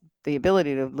 beats the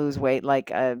ability to lose weight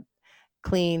like a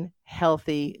clean,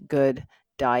 healthy, good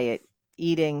diet,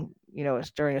 eating,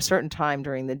 during a certain time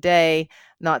during the day,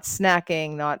 not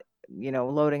snacking, not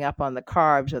loading up on the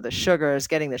carbs or the sugars,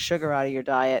 getting the sugar out of your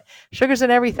diet. Sugar's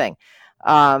in everything.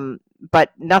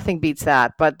 But nothing beats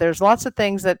that. But there's lots of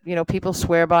things that, people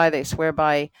swear by. They swear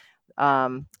by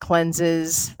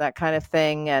cleanses, that kind of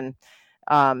thing, and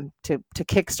to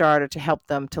kickstart or to help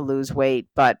them to lose weight.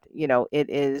 But, it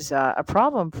is a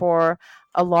problem for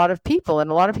a lot of people, and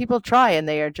a lot of people try and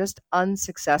they are just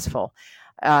unsuccessful.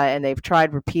 And they've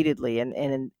tried repeatedly.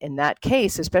 And in that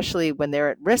case, especially when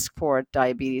they're at risk for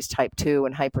diabetes type 2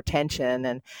 and hypertension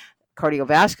and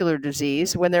cardiovascular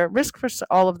disease, when they're at risk for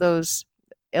all of those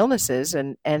illnesses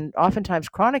and oftentimes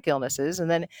chronic illnesses,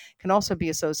 and then can also be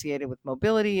associated with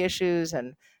mobility issues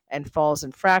and falls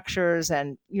and fractures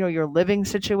and, your living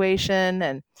situation.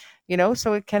 And,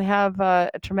 so it can have a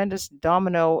tremendous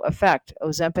domino effect.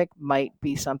 Ozempic might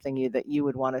be something that you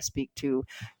would want to speak to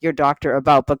your doctor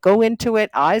about, but go into it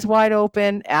eyes wide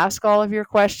open, ask all of your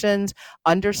questions,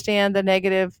 understand the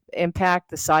negative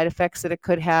impact, the side effects that it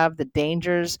could have, the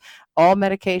dangers. All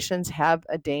medications have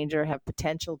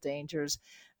potential dangers.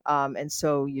 And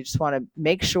so you just want to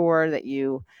make sure that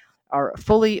you are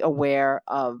fully aware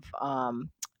of,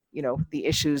 the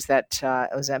issues that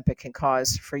Ozempic can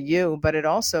cause for you, but it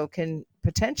also can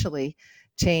potentially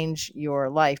change your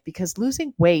life, because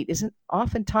losing weight isn't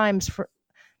oftentimes for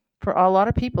a lot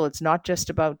of people, it's not just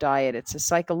about diet. It's a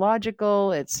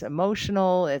psychological, it's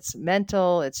emotional, it's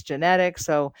mental, it's genetic.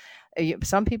 So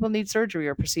some people need surgery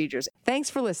or procedures. Thanks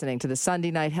for listening to the Sunday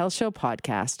Night Health Show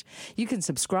podcast. You can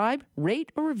subscribe,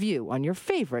 rate, or review on your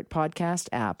favorite podcast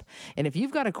app. And if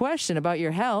you've got a question about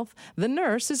your health, the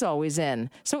nurse is always in.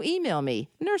 So email me,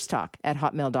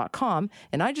 nursetalk@hotmail.com,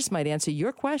 and I just might answer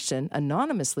your question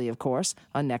anonymously, of course,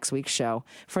 on next week's show.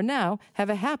 For now, have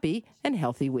a happy and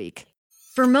healthy week.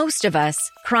 For most of us,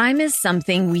 crime is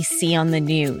something we see on the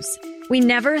news. We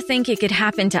never think it could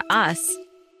happen to us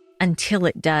until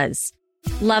it does.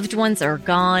 Loved ones are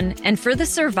gone, and for the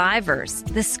survivors,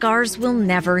 the scars will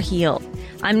never heal.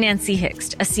 I'm Nancy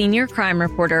Hixt, a senior crime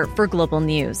reporter for Global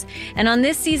News. And on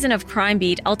this season of Crime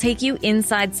Beat, I'll take you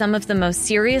inside some of the most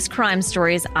serious crime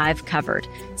stories I've covered.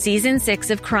 Season 6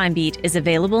 of Crime Beat is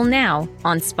available now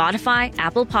on Spotify,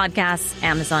 Apple Podcasts,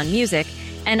 Amazon Music,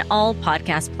 and all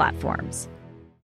podcast platforms.